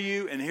for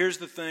you, and here's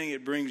the thing,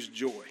 it brings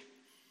joy.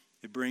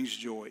 It brings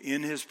joy.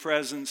 In his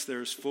presence,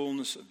 there's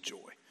fullness of joy.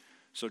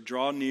 So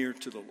draw near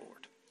to the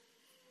Lord.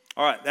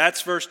 All right,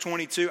 that's verse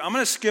 22. I'm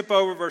going to skip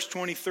over verse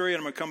 23, and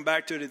I'm going to come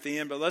back to it at the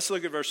end, but let's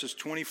look at verses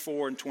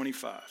 24 and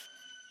 25.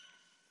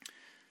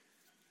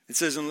 It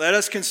says, and let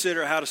us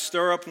consider how to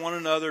stir up one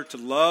another to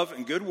love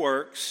and good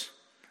works,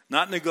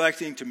 not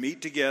neglecting to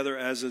meet together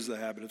as is the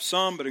habit of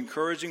some, but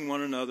encouraging one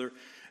another,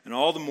 and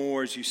all the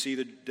more as you see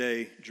the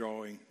day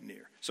drawing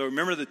near. So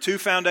remember the two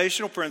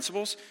foundational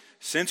principles.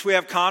 Since we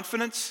have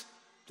confidence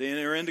to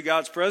enter into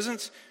God's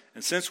presence,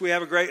 and since we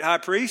have a great high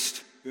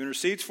priest who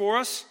intercedes for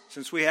us,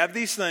 since we have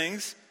these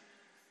things,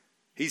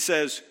 he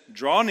says,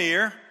 draw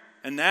near.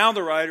 And now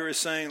the writer is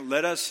saying,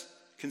 let us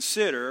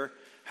consider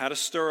how to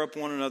stir up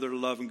one another to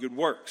love and good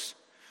works.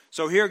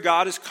 So here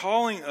God is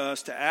calling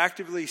us to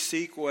actively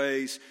seek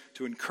ways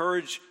to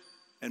encourage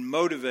and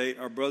motivate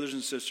our brothers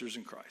and sisters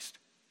in Christ.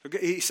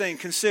 He's saying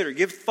consider,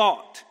 give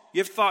thought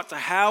to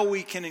how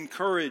we can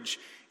encourage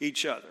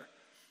each other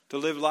to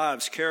live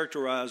lives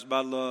characterized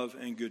by love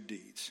and good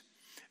deeds.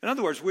 In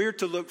other words, we are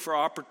to look for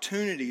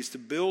opportunities to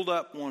build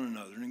up one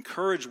another and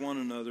encourage one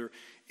another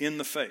in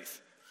the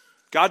faith.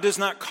 God does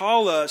not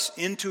call us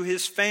into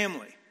his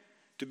family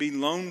to be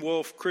lone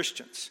wolf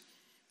Christians.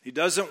 He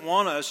doesn't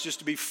want us just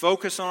to be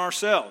focused on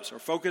ourselves or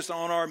focused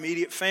on our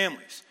immediate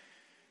families.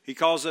 He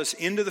calls us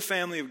into the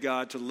family of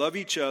God to love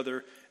each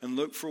other and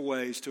look for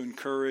ways to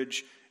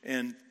encourage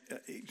one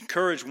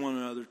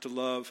another to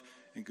love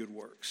and good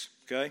works.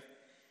 Okay?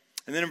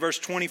 And then in verse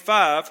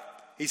 25,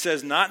 he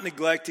says, not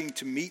neglecting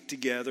to meet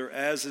together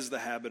as is the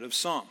habit of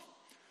some.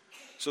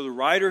 So the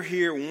writer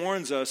here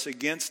warns us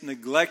against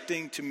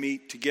neglecting to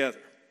meet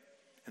together.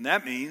 And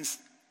that means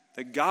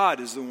that God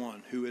is the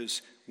one who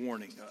is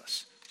warning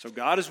us. So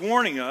God is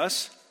warning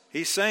us.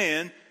 He's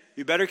saying,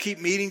 you better keep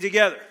meeting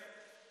together.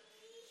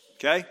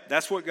 Okay?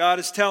 That's what God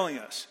is telling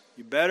us.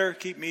 You better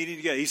keep meeting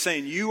together. He's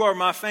saying, you are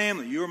my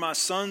family. You are my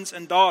sons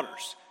and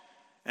daughters.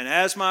 And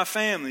as my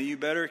family, you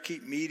better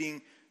keep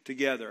meeting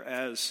together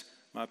as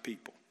my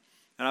people.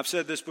 And I've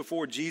said this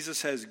before,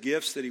 Jesus has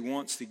gifts that he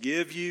wants to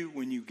give you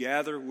when you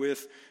gather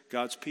with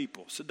God's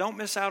people. So don't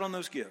miss out on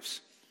those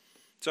gifts.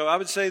 So I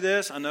would say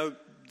this, I know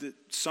that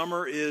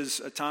summer is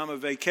a time of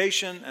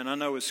vacation, and I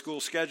know it's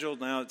school scheduled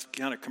now, it's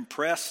kind of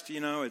compressed, I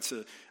know it's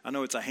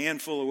a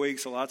handful of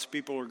weeks, so lots of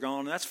people are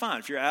gone, and that's fine.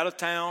 If you're out of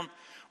town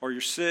or you're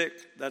sick,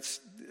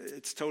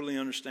 it's totally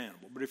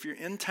understandable. But if you're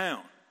in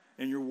town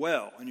and you're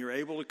well and you're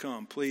able to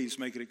come, please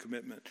make it a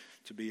commitment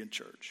to be in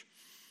church.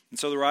 And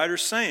so the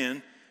writer's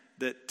saying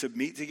that to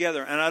meet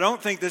together. And I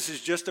don't think this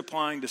is just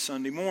applying to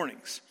Sunday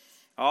mornings.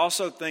 I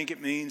also think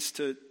it means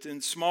to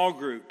in small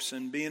groups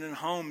and being in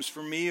homes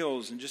for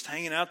meals and just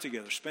hanging out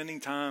together, spending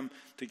time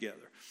together.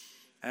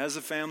 As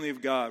a family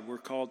of God, we're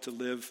called to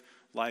live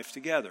life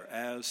together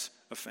as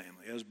a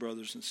family, as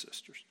brothers and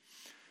sisters.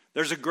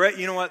 There's a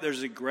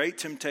great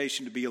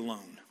temptation to be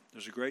alone.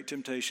 There's a great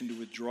temptation to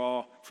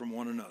withdraw from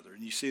one another.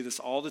 And you see this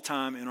all the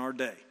time in our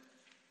day.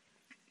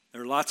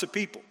 There are lots of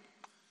people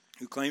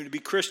who claim to be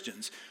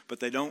Christians, but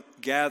they don't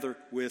gather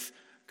with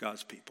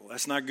God's people.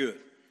 That's not good.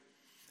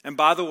 And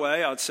by the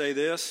way, I'd say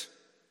this.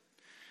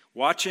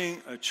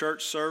 Watching a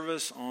church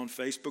service on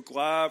Facebook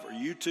Live or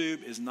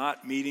YouTube is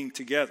not meeting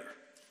together.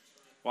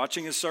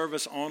 Watching a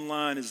service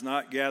online is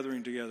not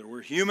gathering together.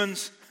 We're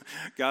humans.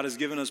 God has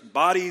given us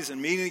bodies,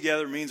 and meeting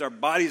together means our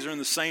bodies are in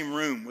the same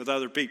room with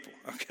other people,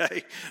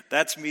 okay?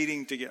 That's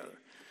meeting together.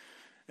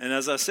 And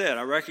as I said,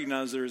 I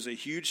recognize there is a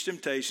huge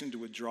temptation to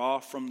withdraw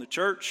from the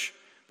church,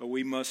 but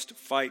we must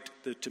fight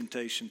the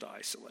temptation to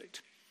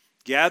isolate.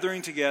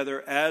 Gathering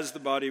together as the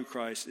body of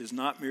Christ is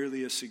not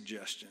merely a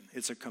suggestion.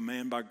 It's a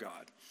command by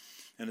God,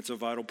 and it's a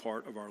vital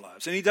part of our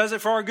lives. And He does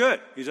it for our good.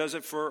 He does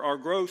it for our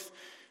growth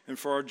and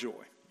for our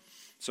joy.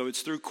 So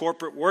it's through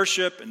corporate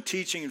worship and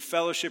teaching and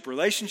fellowship,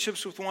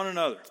 relationships with one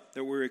another,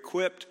 that we're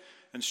equipped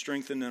and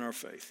strengthened in our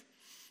faith.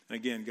 And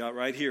again, God,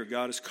 right here,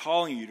 God is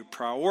calling you to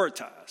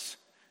prioritize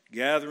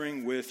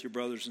gathering with your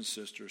brothers and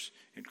sisters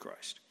in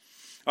Christ.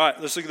 All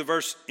right, let's look at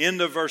the end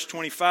of verse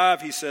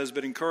 25. He says,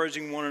 but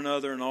encouraging one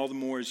another, and all the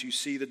more as you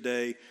see the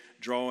day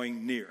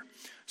drawing near.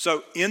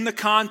 So in the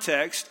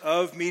context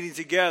of meeting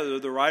together,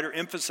 the writer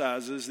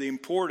emphasizes the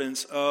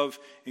importance of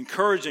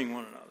encouraging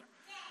one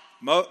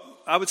another.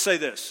 I would say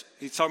this.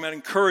 He's talking about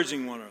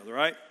encouraging one another,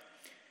 right?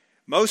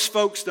 Most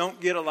folks don't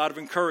get a lot of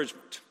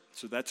encouragement.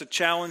 So that's a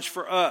challenge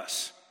for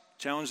us.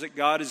 A challenge that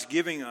God is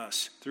giving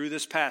us through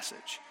this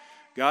passage.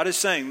 God is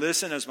saying,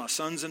 listen, as my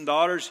sons and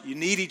daughters, you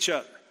need each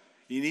other.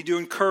 You need to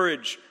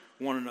encourage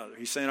one another.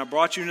 He's saying, I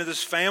brought you into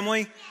this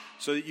family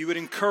so that you would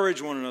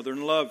encourage one another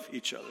and love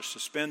each other. So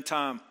spend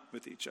time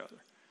with each other.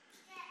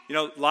 You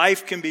know,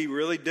 life can be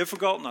really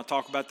difficult, and I'll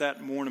talk about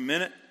that more in a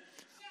minute.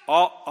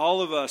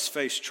 All of us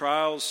face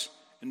trials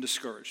and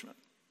discouragement.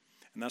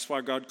 And that's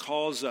why God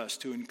calls us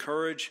to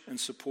encourage and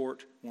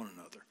support one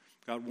another.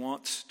 God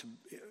wants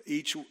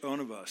each one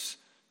of us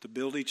to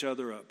build each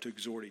other up, to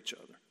exhort each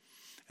other.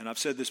 And I've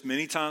said this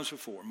many times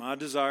before. My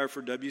desire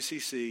for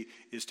WCC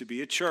is to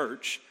be a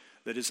church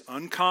that is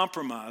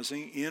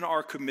uncompromising in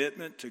our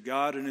commitment to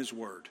God and His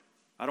Word.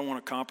 I don't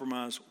want to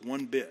compromise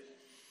one bit.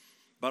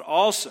 But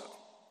also,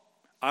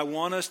 I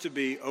want us to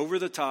be over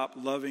the top,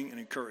 loving, and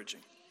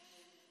encouraging.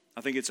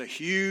 I think it's a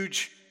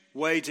huge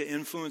way to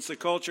influence the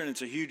culture, and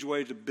it's a huge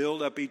way to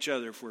build up each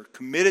other if we're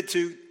committed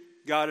to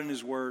God and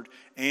His Word,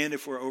 and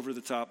if we're over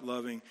the top,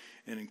 loving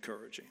and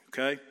encouraging.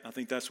 Okay? I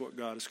think that's what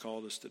God has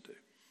called us to do.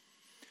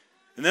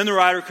 And then the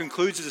writer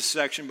concludes this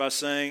section by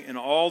saying, and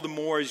all the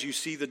more as you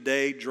see the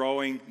day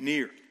drawing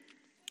near.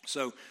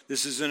 So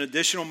this is an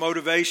additional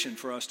motivation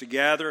for us to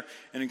gather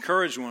and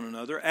encourage one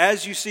another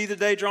as you see the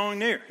day drawing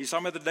near. He's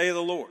talking about the day of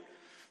the Lord,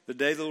 the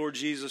day the Lord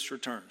Jesus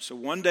returns. So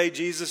one day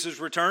Jesus is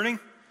returning.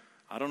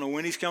 I don't know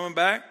when He's coming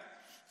back,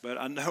 but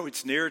I know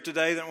it's nearer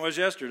today than it was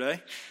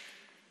yesterday.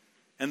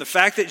 And the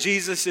fact that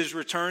Jesus is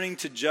returning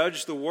to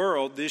judge the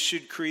world, this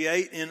should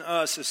create in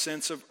us a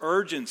sense of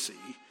urgency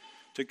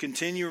to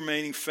continue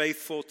remaining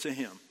faithful to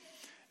Him.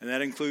 And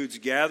that includes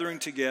gathering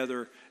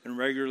together and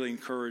regularly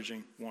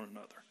encouraging one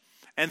another.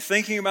 And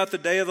thinking about the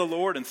day of the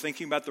Lord and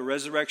thinking about the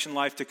resurrection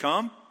life to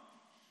come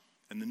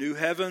and the new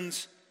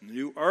heavens, the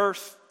new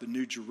earth, the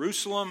new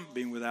Jerusalem,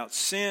 being without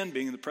sin,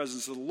 being in the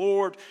presence of the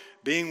Lord,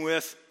 being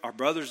with our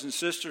brothers and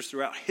sisters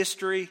throughout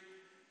history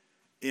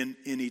in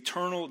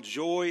eternal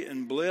joy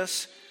and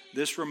bliss.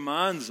 This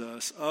reminds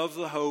us of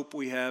the hope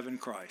we have in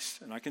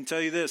Christ. And I can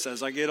tell you this,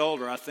 as I get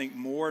older, I think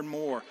more and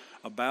more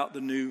about the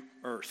new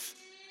earth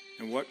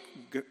and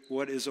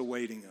what is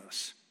awaiting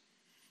us.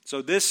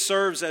 So this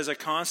serves as a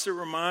constant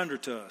reminder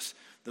to us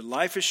that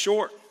life is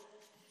short,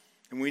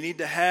 and we need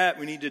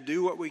to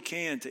do what we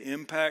can to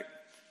impact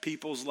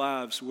people's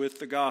lives with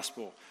the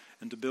gospel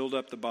and to build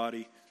up the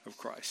body of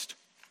Christ.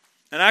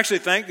 And I actually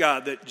thank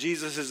God that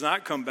Jesus has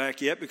not come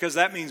back yet, because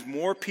that means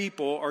more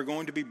people are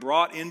going to be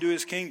brought into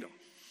His kingdom.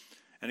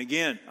 And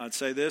again, I'd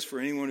say this, for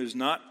anyone who's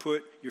not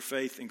put your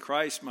faith in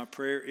Christ, my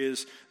prayer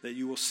is that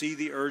you will see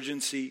the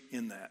urgency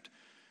in that,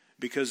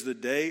 because the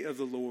day of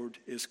the Lord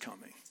is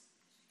coming.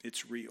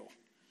 It's real.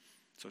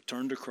 So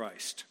turn to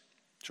Christ.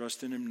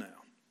 Trust in Him now.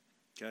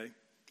 Okay?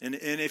 And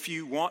if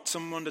you want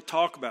someone to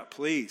talk about,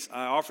 please,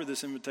 I offer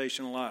this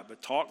invitation a lot,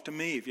 but talk to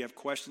me if you have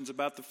questions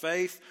about the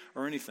faith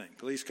or anything.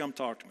 Please come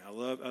talk to me.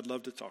 I'd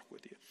love to talk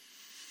with you.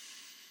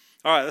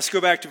 All right, let's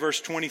go back to verse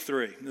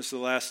 23. This is the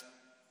last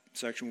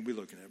section we'll be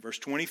looking at. Verse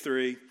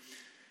 23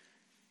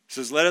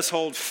 says, let us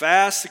hold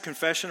fast the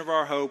confession of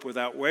our hope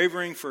without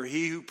wavering, for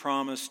He who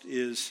promised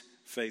is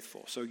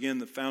faithful. So again,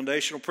 the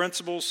foundational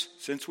principles,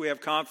 since we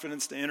have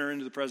confidence to enter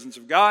into the presence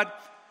of God,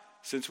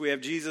 since we have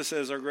Jesus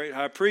as our great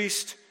high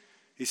priest,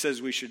 He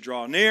says we should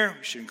draw near,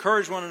 we should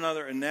encourage one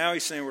another, and now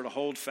he's saying we're to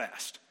hold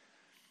fast.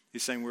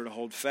 He's saying we're to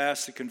hold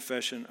fast the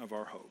confession of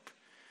our hope.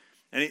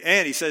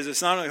 And he says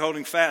it's not only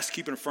holding fast,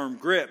 keeping a firm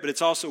grip, but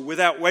it's also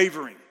without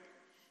wavering.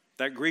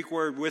 That Greek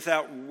word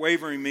without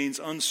wavering means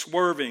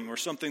unswerving or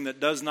something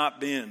that does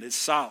not bend. It's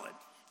solid.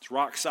 It's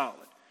rock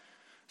solid.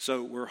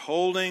 So we're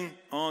holding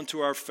on to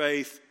our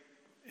faith,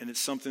 and it's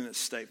something that's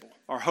stable.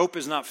 Our hope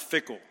is not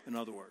fickle, in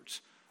other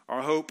words.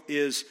 Our hope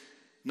is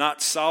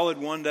not solid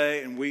one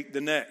day and weak the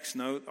next.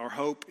 No, our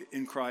hope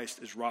in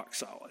Christ is rock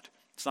solid.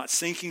 It's not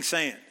sinking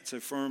sand. It's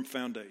a firm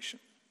foundation.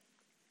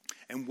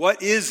 And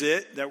what is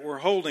it that we're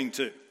holding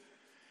to?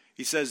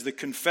 He says the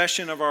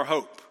confession of our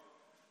hope.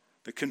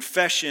 The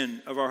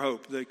confession of our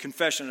hope. The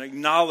confession, an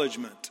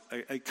acknowledgement,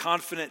 a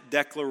confident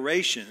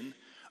declaration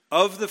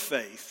of the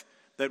faith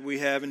that we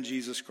have in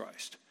Jesus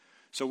Christ.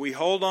 So we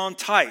hold on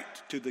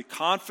tight to the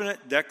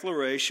confident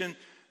declaration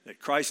that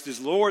Christ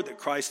is Lord, that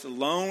Christ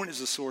alone is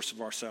the source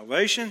of our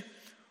salvation.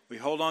 We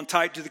hold on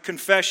tight to the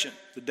confession,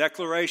 the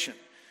declaration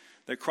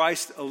that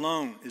Christ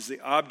alone is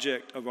the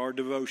object of our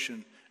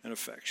devotion and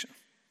affection.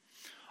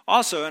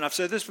 Also, and I've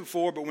said this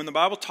before, but when the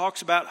Bible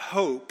talks about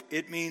hope,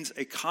 it means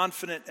a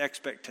confident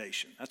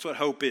expectation. That's what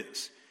hope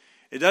is.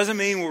 It doesn't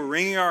mean we're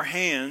wringing our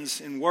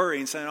hands in worry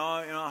and saying,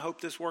 I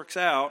hope this works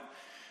out.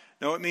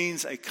 No, it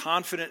means a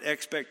confident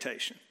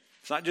expectation.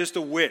 It's not just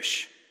a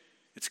wish,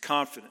 it's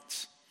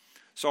confidence.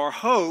 So our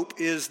hope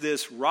is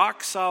this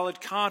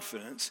rock-solid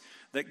confidence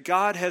that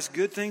God has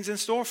good things in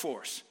store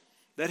for us,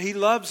 that He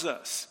loves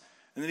us,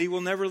 and that He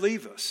will never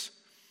leave us.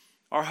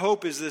 Our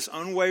hope is this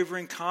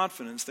unwavering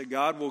confidence that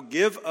God will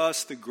give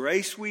us the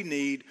grace we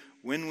need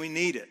when we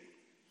need it.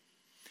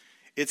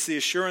 It's the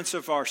assurance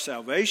of our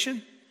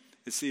salvation.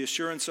 It's the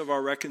assurance of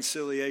our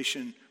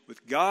reconciliation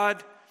with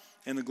God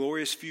and the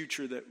glorious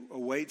future that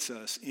awaits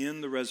us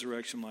in the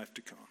resurrection life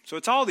to come. So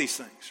it's all these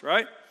things,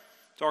 right?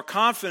 So our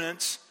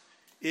confidence,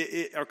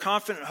 our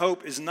confident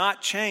hope is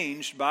not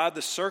changed by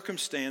the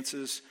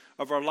circumstances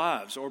of our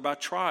lives or by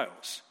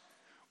trials.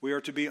 We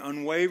are to be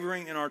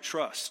unwavering in our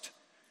trust,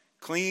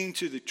 clinging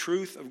to the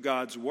truth of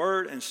God's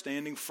word and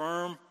standing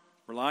firm,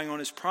 relying on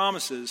His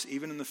promises,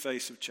 even in the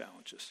face of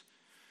challenges.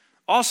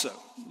 Also,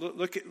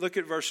 look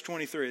at verse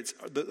 23.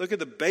 Look at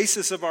the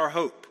basis of our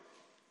hope.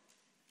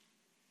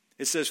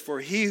 It says, for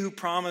He who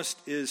promised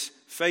is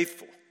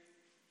faithful.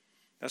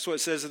 That's what it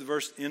says at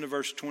the end of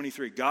verse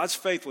 23. God's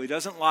faithful. He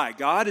doesn't lie.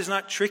 God is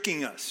not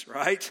tricking us,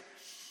 right?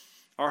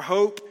 Our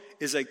hope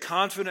is a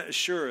confident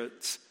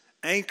assurance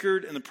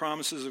anchored in the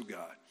promises of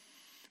God,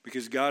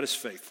 because God is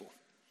faithful.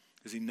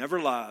 Because He never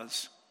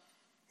lies,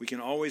 we can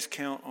always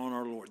count on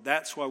our Lord.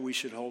 That's why we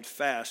should hold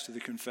fast to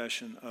the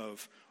confession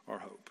of our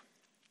hope.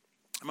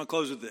 I'm going to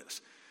close with this.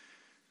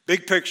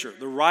 Big picture.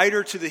 The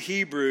writer to the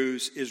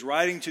Hebrews is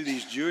writing to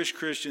these Jewish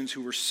Christians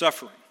who were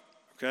suffering.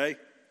 Okay?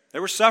 They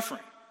were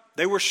suffering.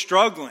 They were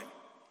struggling.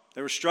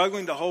 They were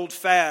struggling to hold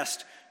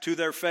fast to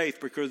their faith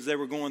because they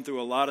were going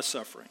through a lot of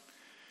suffering.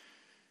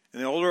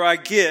 And the older I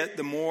get,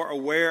 the more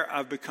aware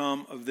I've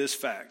become of this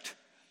fact,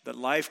 that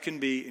life can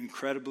be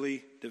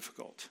incredibly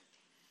difficult.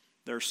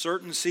 There are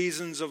certain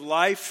seasons of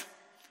life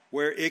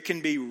where it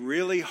can be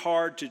really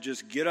hard to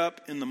just get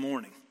up in the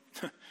morning.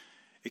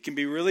 It can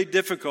be really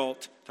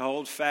difficult to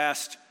hold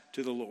fast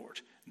to the Lord.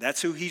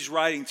 That's who he's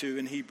writing to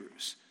in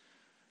Hebrews.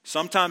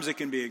 Sometimes it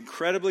can be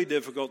incredibly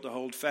difficult to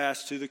hold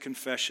fast to the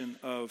confession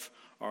of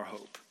our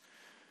hope.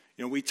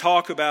 You know, we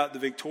talk about the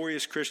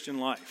victorious Christian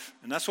life,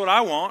 and that's what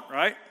I want,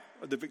 right?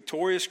 The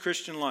victorious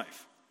Christian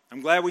life.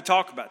 I'm glad we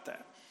talk about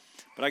that.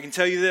 But I can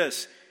tell you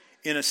this,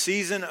 in a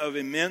season of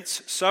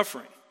immense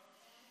suffering,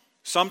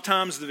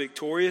 sometimes the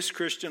victorious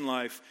Christian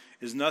life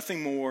is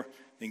nothing more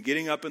than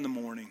getting up in the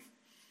morning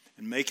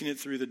and making it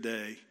through the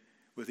day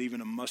with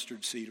even a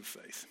mustard seed of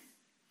faith.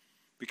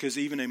 Because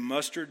even a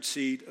mustard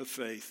seed of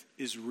faith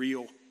is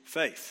real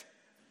faith.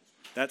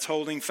 That's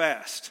holding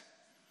fast.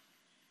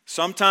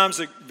 Sometimes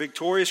the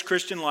victorious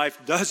Christian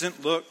life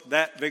doesn't look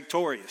that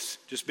victorious,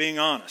 just being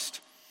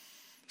honest.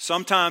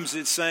 Sometimes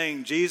it's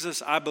saying,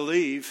 Jesus, I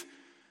believe,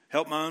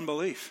 help my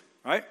unbelief,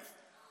 right?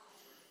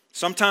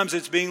 Sometimes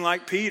it's being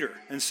like Peter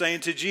and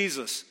saying to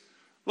Jesus,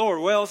 Lord,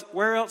 well,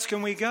 where else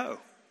can we go?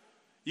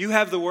 You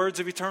have the words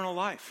of eternal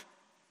life.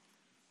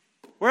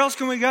 Where else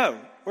can we go?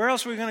 Where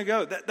else are we going to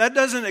go? That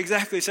doesn't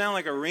exactly sound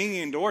like a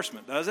ringing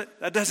endorsement, does it?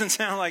 That doesn't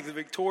sound like the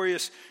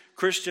victorious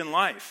Christian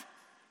life.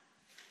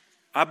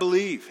 I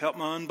believe, help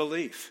my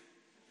unbelief.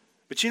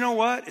 But you know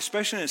what?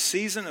 Especially in a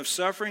season of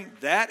suffering,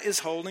 that is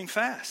holding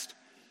fast.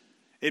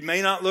 It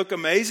may not look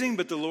amazing,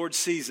 but the Lord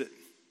sees it.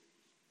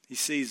 He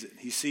sees it.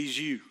 He sees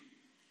you.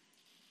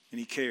 And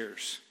He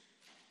cares.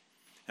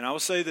 And I will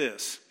say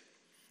this.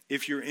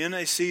 If you're in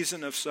a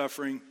season of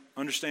suffering,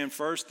 understand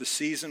first, the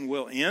season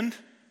will end.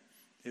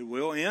 It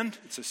will end.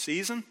 It's a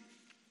season.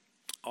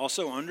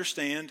 Also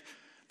understand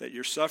that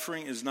your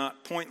suffering is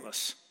not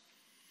pointless.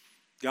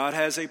 God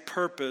has a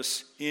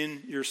purpose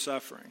in your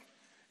suffering.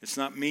 It's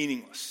not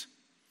meaningless.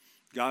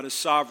 God is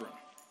sovereign.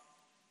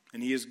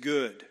 And He is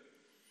good.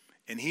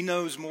 And He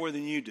knows more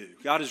than you do.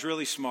 God is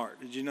really smart.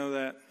 Did you know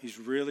that? He's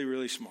really,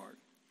 really smart.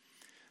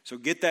 So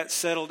get that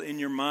settled in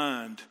your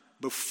mind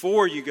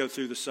before you go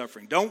through the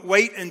suffering. Don't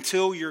wait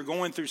until you're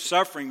going through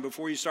suffering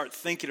before you start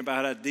thinking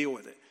about how to deal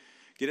with it.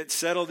 Get it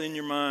settled in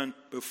your mind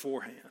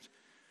beforehand.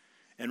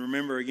 And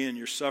remember, again,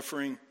 your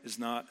suffering is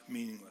not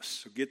meaningless.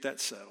 So get that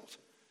settled.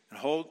 And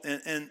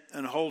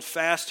hold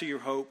fast to your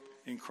hope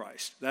in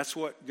Christ. That's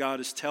what God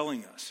is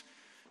telling us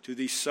to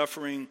these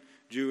suffering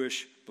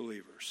Jewish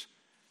believers.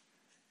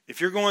 If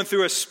you're going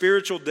through a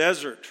spiritual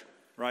desert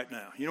right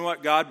now, you know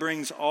what? God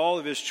brings all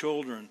of his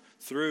children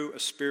through a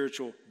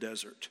spiritual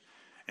desert.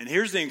 And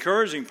here's the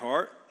encouraging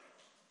part.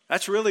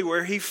 That's really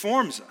where he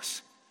forms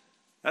us.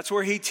 That's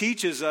where he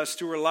teaches us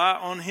to rely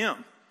on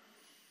him.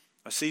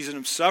 A season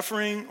of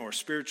suffering or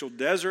spiritual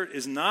desert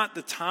is not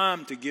the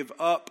time to give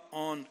up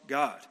on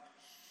God.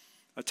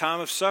 A time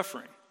of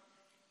suffering,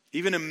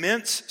 even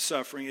immense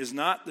suffering, is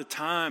not the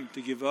time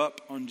to give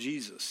up on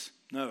Jesus.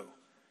 No.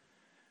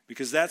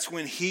 Because that's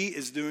when he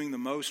is doing the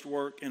most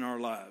work in our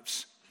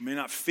lives. We may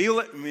not feel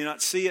it, we may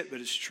not see it, but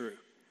it's true.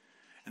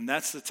 And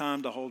that's the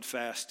time to hold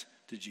fast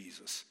to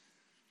Jesus.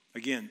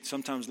 Again,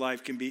 sometimes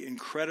life can be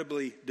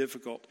incredibly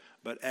difficult,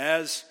 but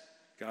as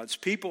God's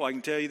people, I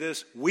can tell you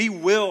this, we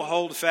will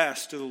hold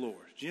fast to the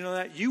Lord. Do you know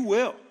that? You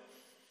will.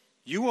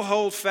 You will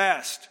hold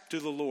fast to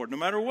the Lord, no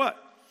matter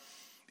what.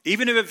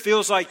 Even if it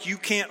feels like you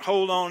can't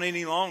hold on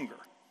any longer.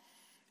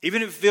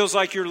 Even if it feels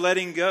like you're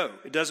letting go.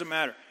 It doesn't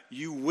matter.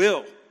 You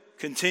will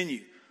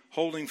continue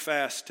holding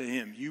fast to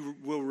him. You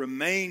will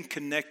remain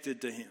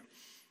connected to him.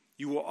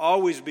 You will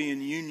always be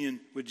in union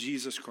with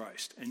Jesus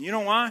Christ. And you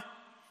know why?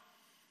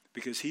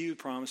 Because he who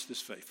promised is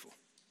faithful.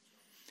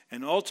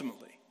 And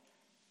ultimately,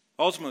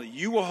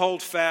 you will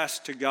hold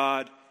fast to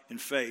God in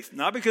faith.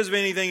 Not because of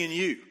anything in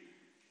you.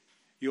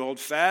 You hold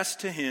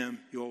fast to him.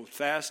 You hold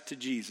fast to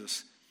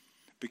Jesus.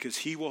 Because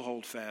he will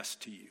hold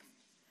fast to you.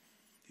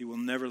 He will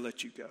never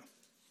let you go.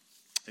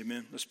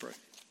 Amen. Let's pray.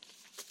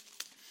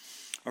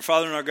 Our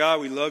Father and our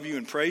God, we love you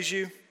and praise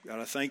you. God,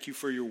 I thank you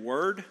for your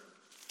word.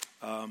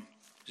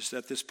 Just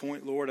at this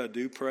point, Lord, I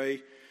do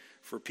pray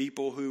for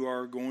people who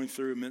are going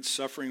through immense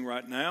suffering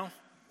right now.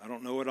 I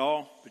don't know it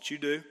all, but you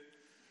do.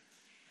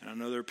 And I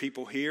know there are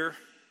people here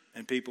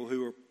and people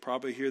who will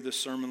probably hear this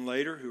sermon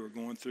later who are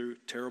going through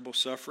terrible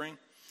suffering.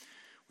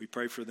 We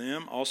pray for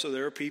them. Also,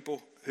 there are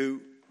people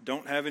who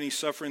don't have any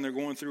suffering they're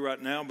going through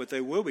right now, but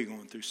they will be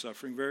going through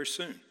suffering very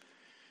soon.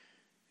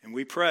 And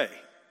we pray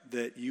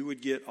that you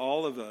would get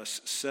all of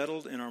us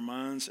settled in our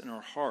minds and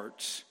our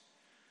hearts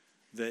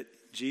that,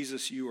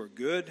 Jesus, you are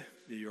good,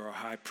 that you're our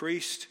high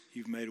priest,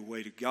 you've made a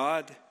way to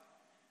God,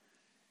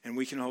 and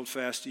we can hold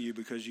fast to you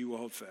because you will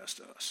hold fast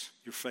to us.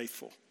 You're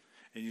faithful.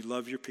 And you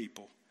love your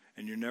people,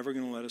 and you're never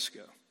going to let us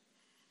go.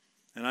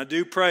 And I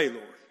do pray,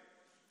 Lord,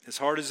 as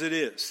hard as it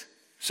is,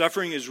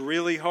 suffering is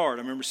really hard.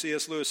 I remember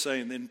C.S. Lewis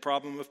saying, the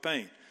problem of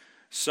pain.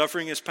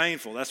 Suffering is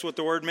painful. That's what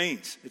the word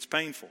means. It's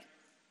painful.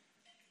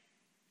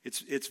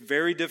 It's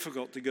very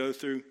difficult to go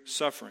through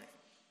suffering.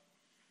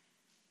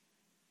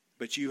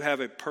 But you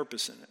have a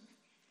purpose in it.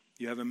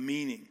 You have a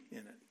meaning in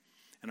it.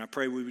 And I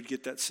pray we would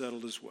get that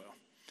settled as well.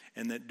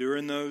 And that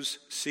during those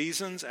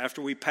seasons,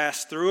 after we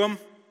pass through them,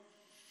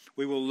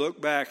 we will look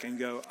back and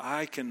go,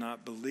 I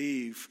cannot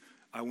believe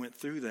I went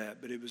through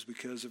that, but it was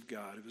because of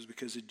God. It was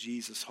because of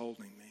Jesus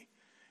holding me.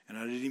 And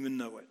I didn't even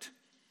know it.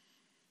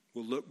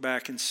 We'll look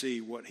back and see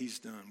what he's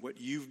done,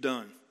 what you've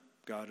done,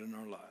 God, in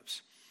our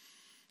lives.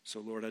 So,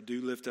 Lord, I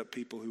do lift up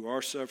people who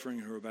are suffering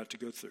and who are about to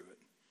go through it.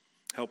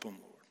 Help them,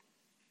 Lord.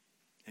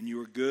 And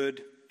you are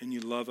good and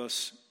you love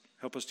us.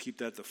 Help us to keep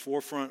that at the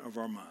forefront of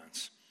our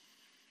minds.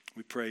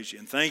 We praise you.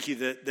 And thank you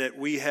that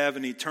we have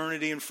an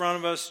eternity in front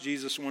of us.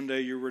 Jesus, one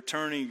day you're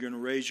returning. You're going to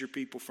raise your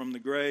people from the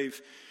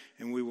grave.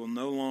 And we will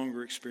no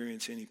longer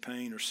experience any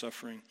pain or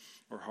suffering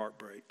or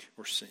heartbreak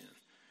or sin.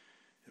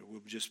 It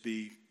will just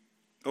be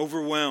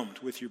overwhelmed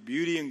with your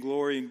beauty and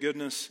glory and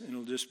goodness. And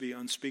it'll just be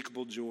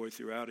unspeakable joy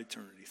throughout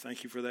eternity.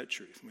 Thank you for that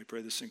truth. And we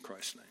pray this in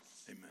Christ's name.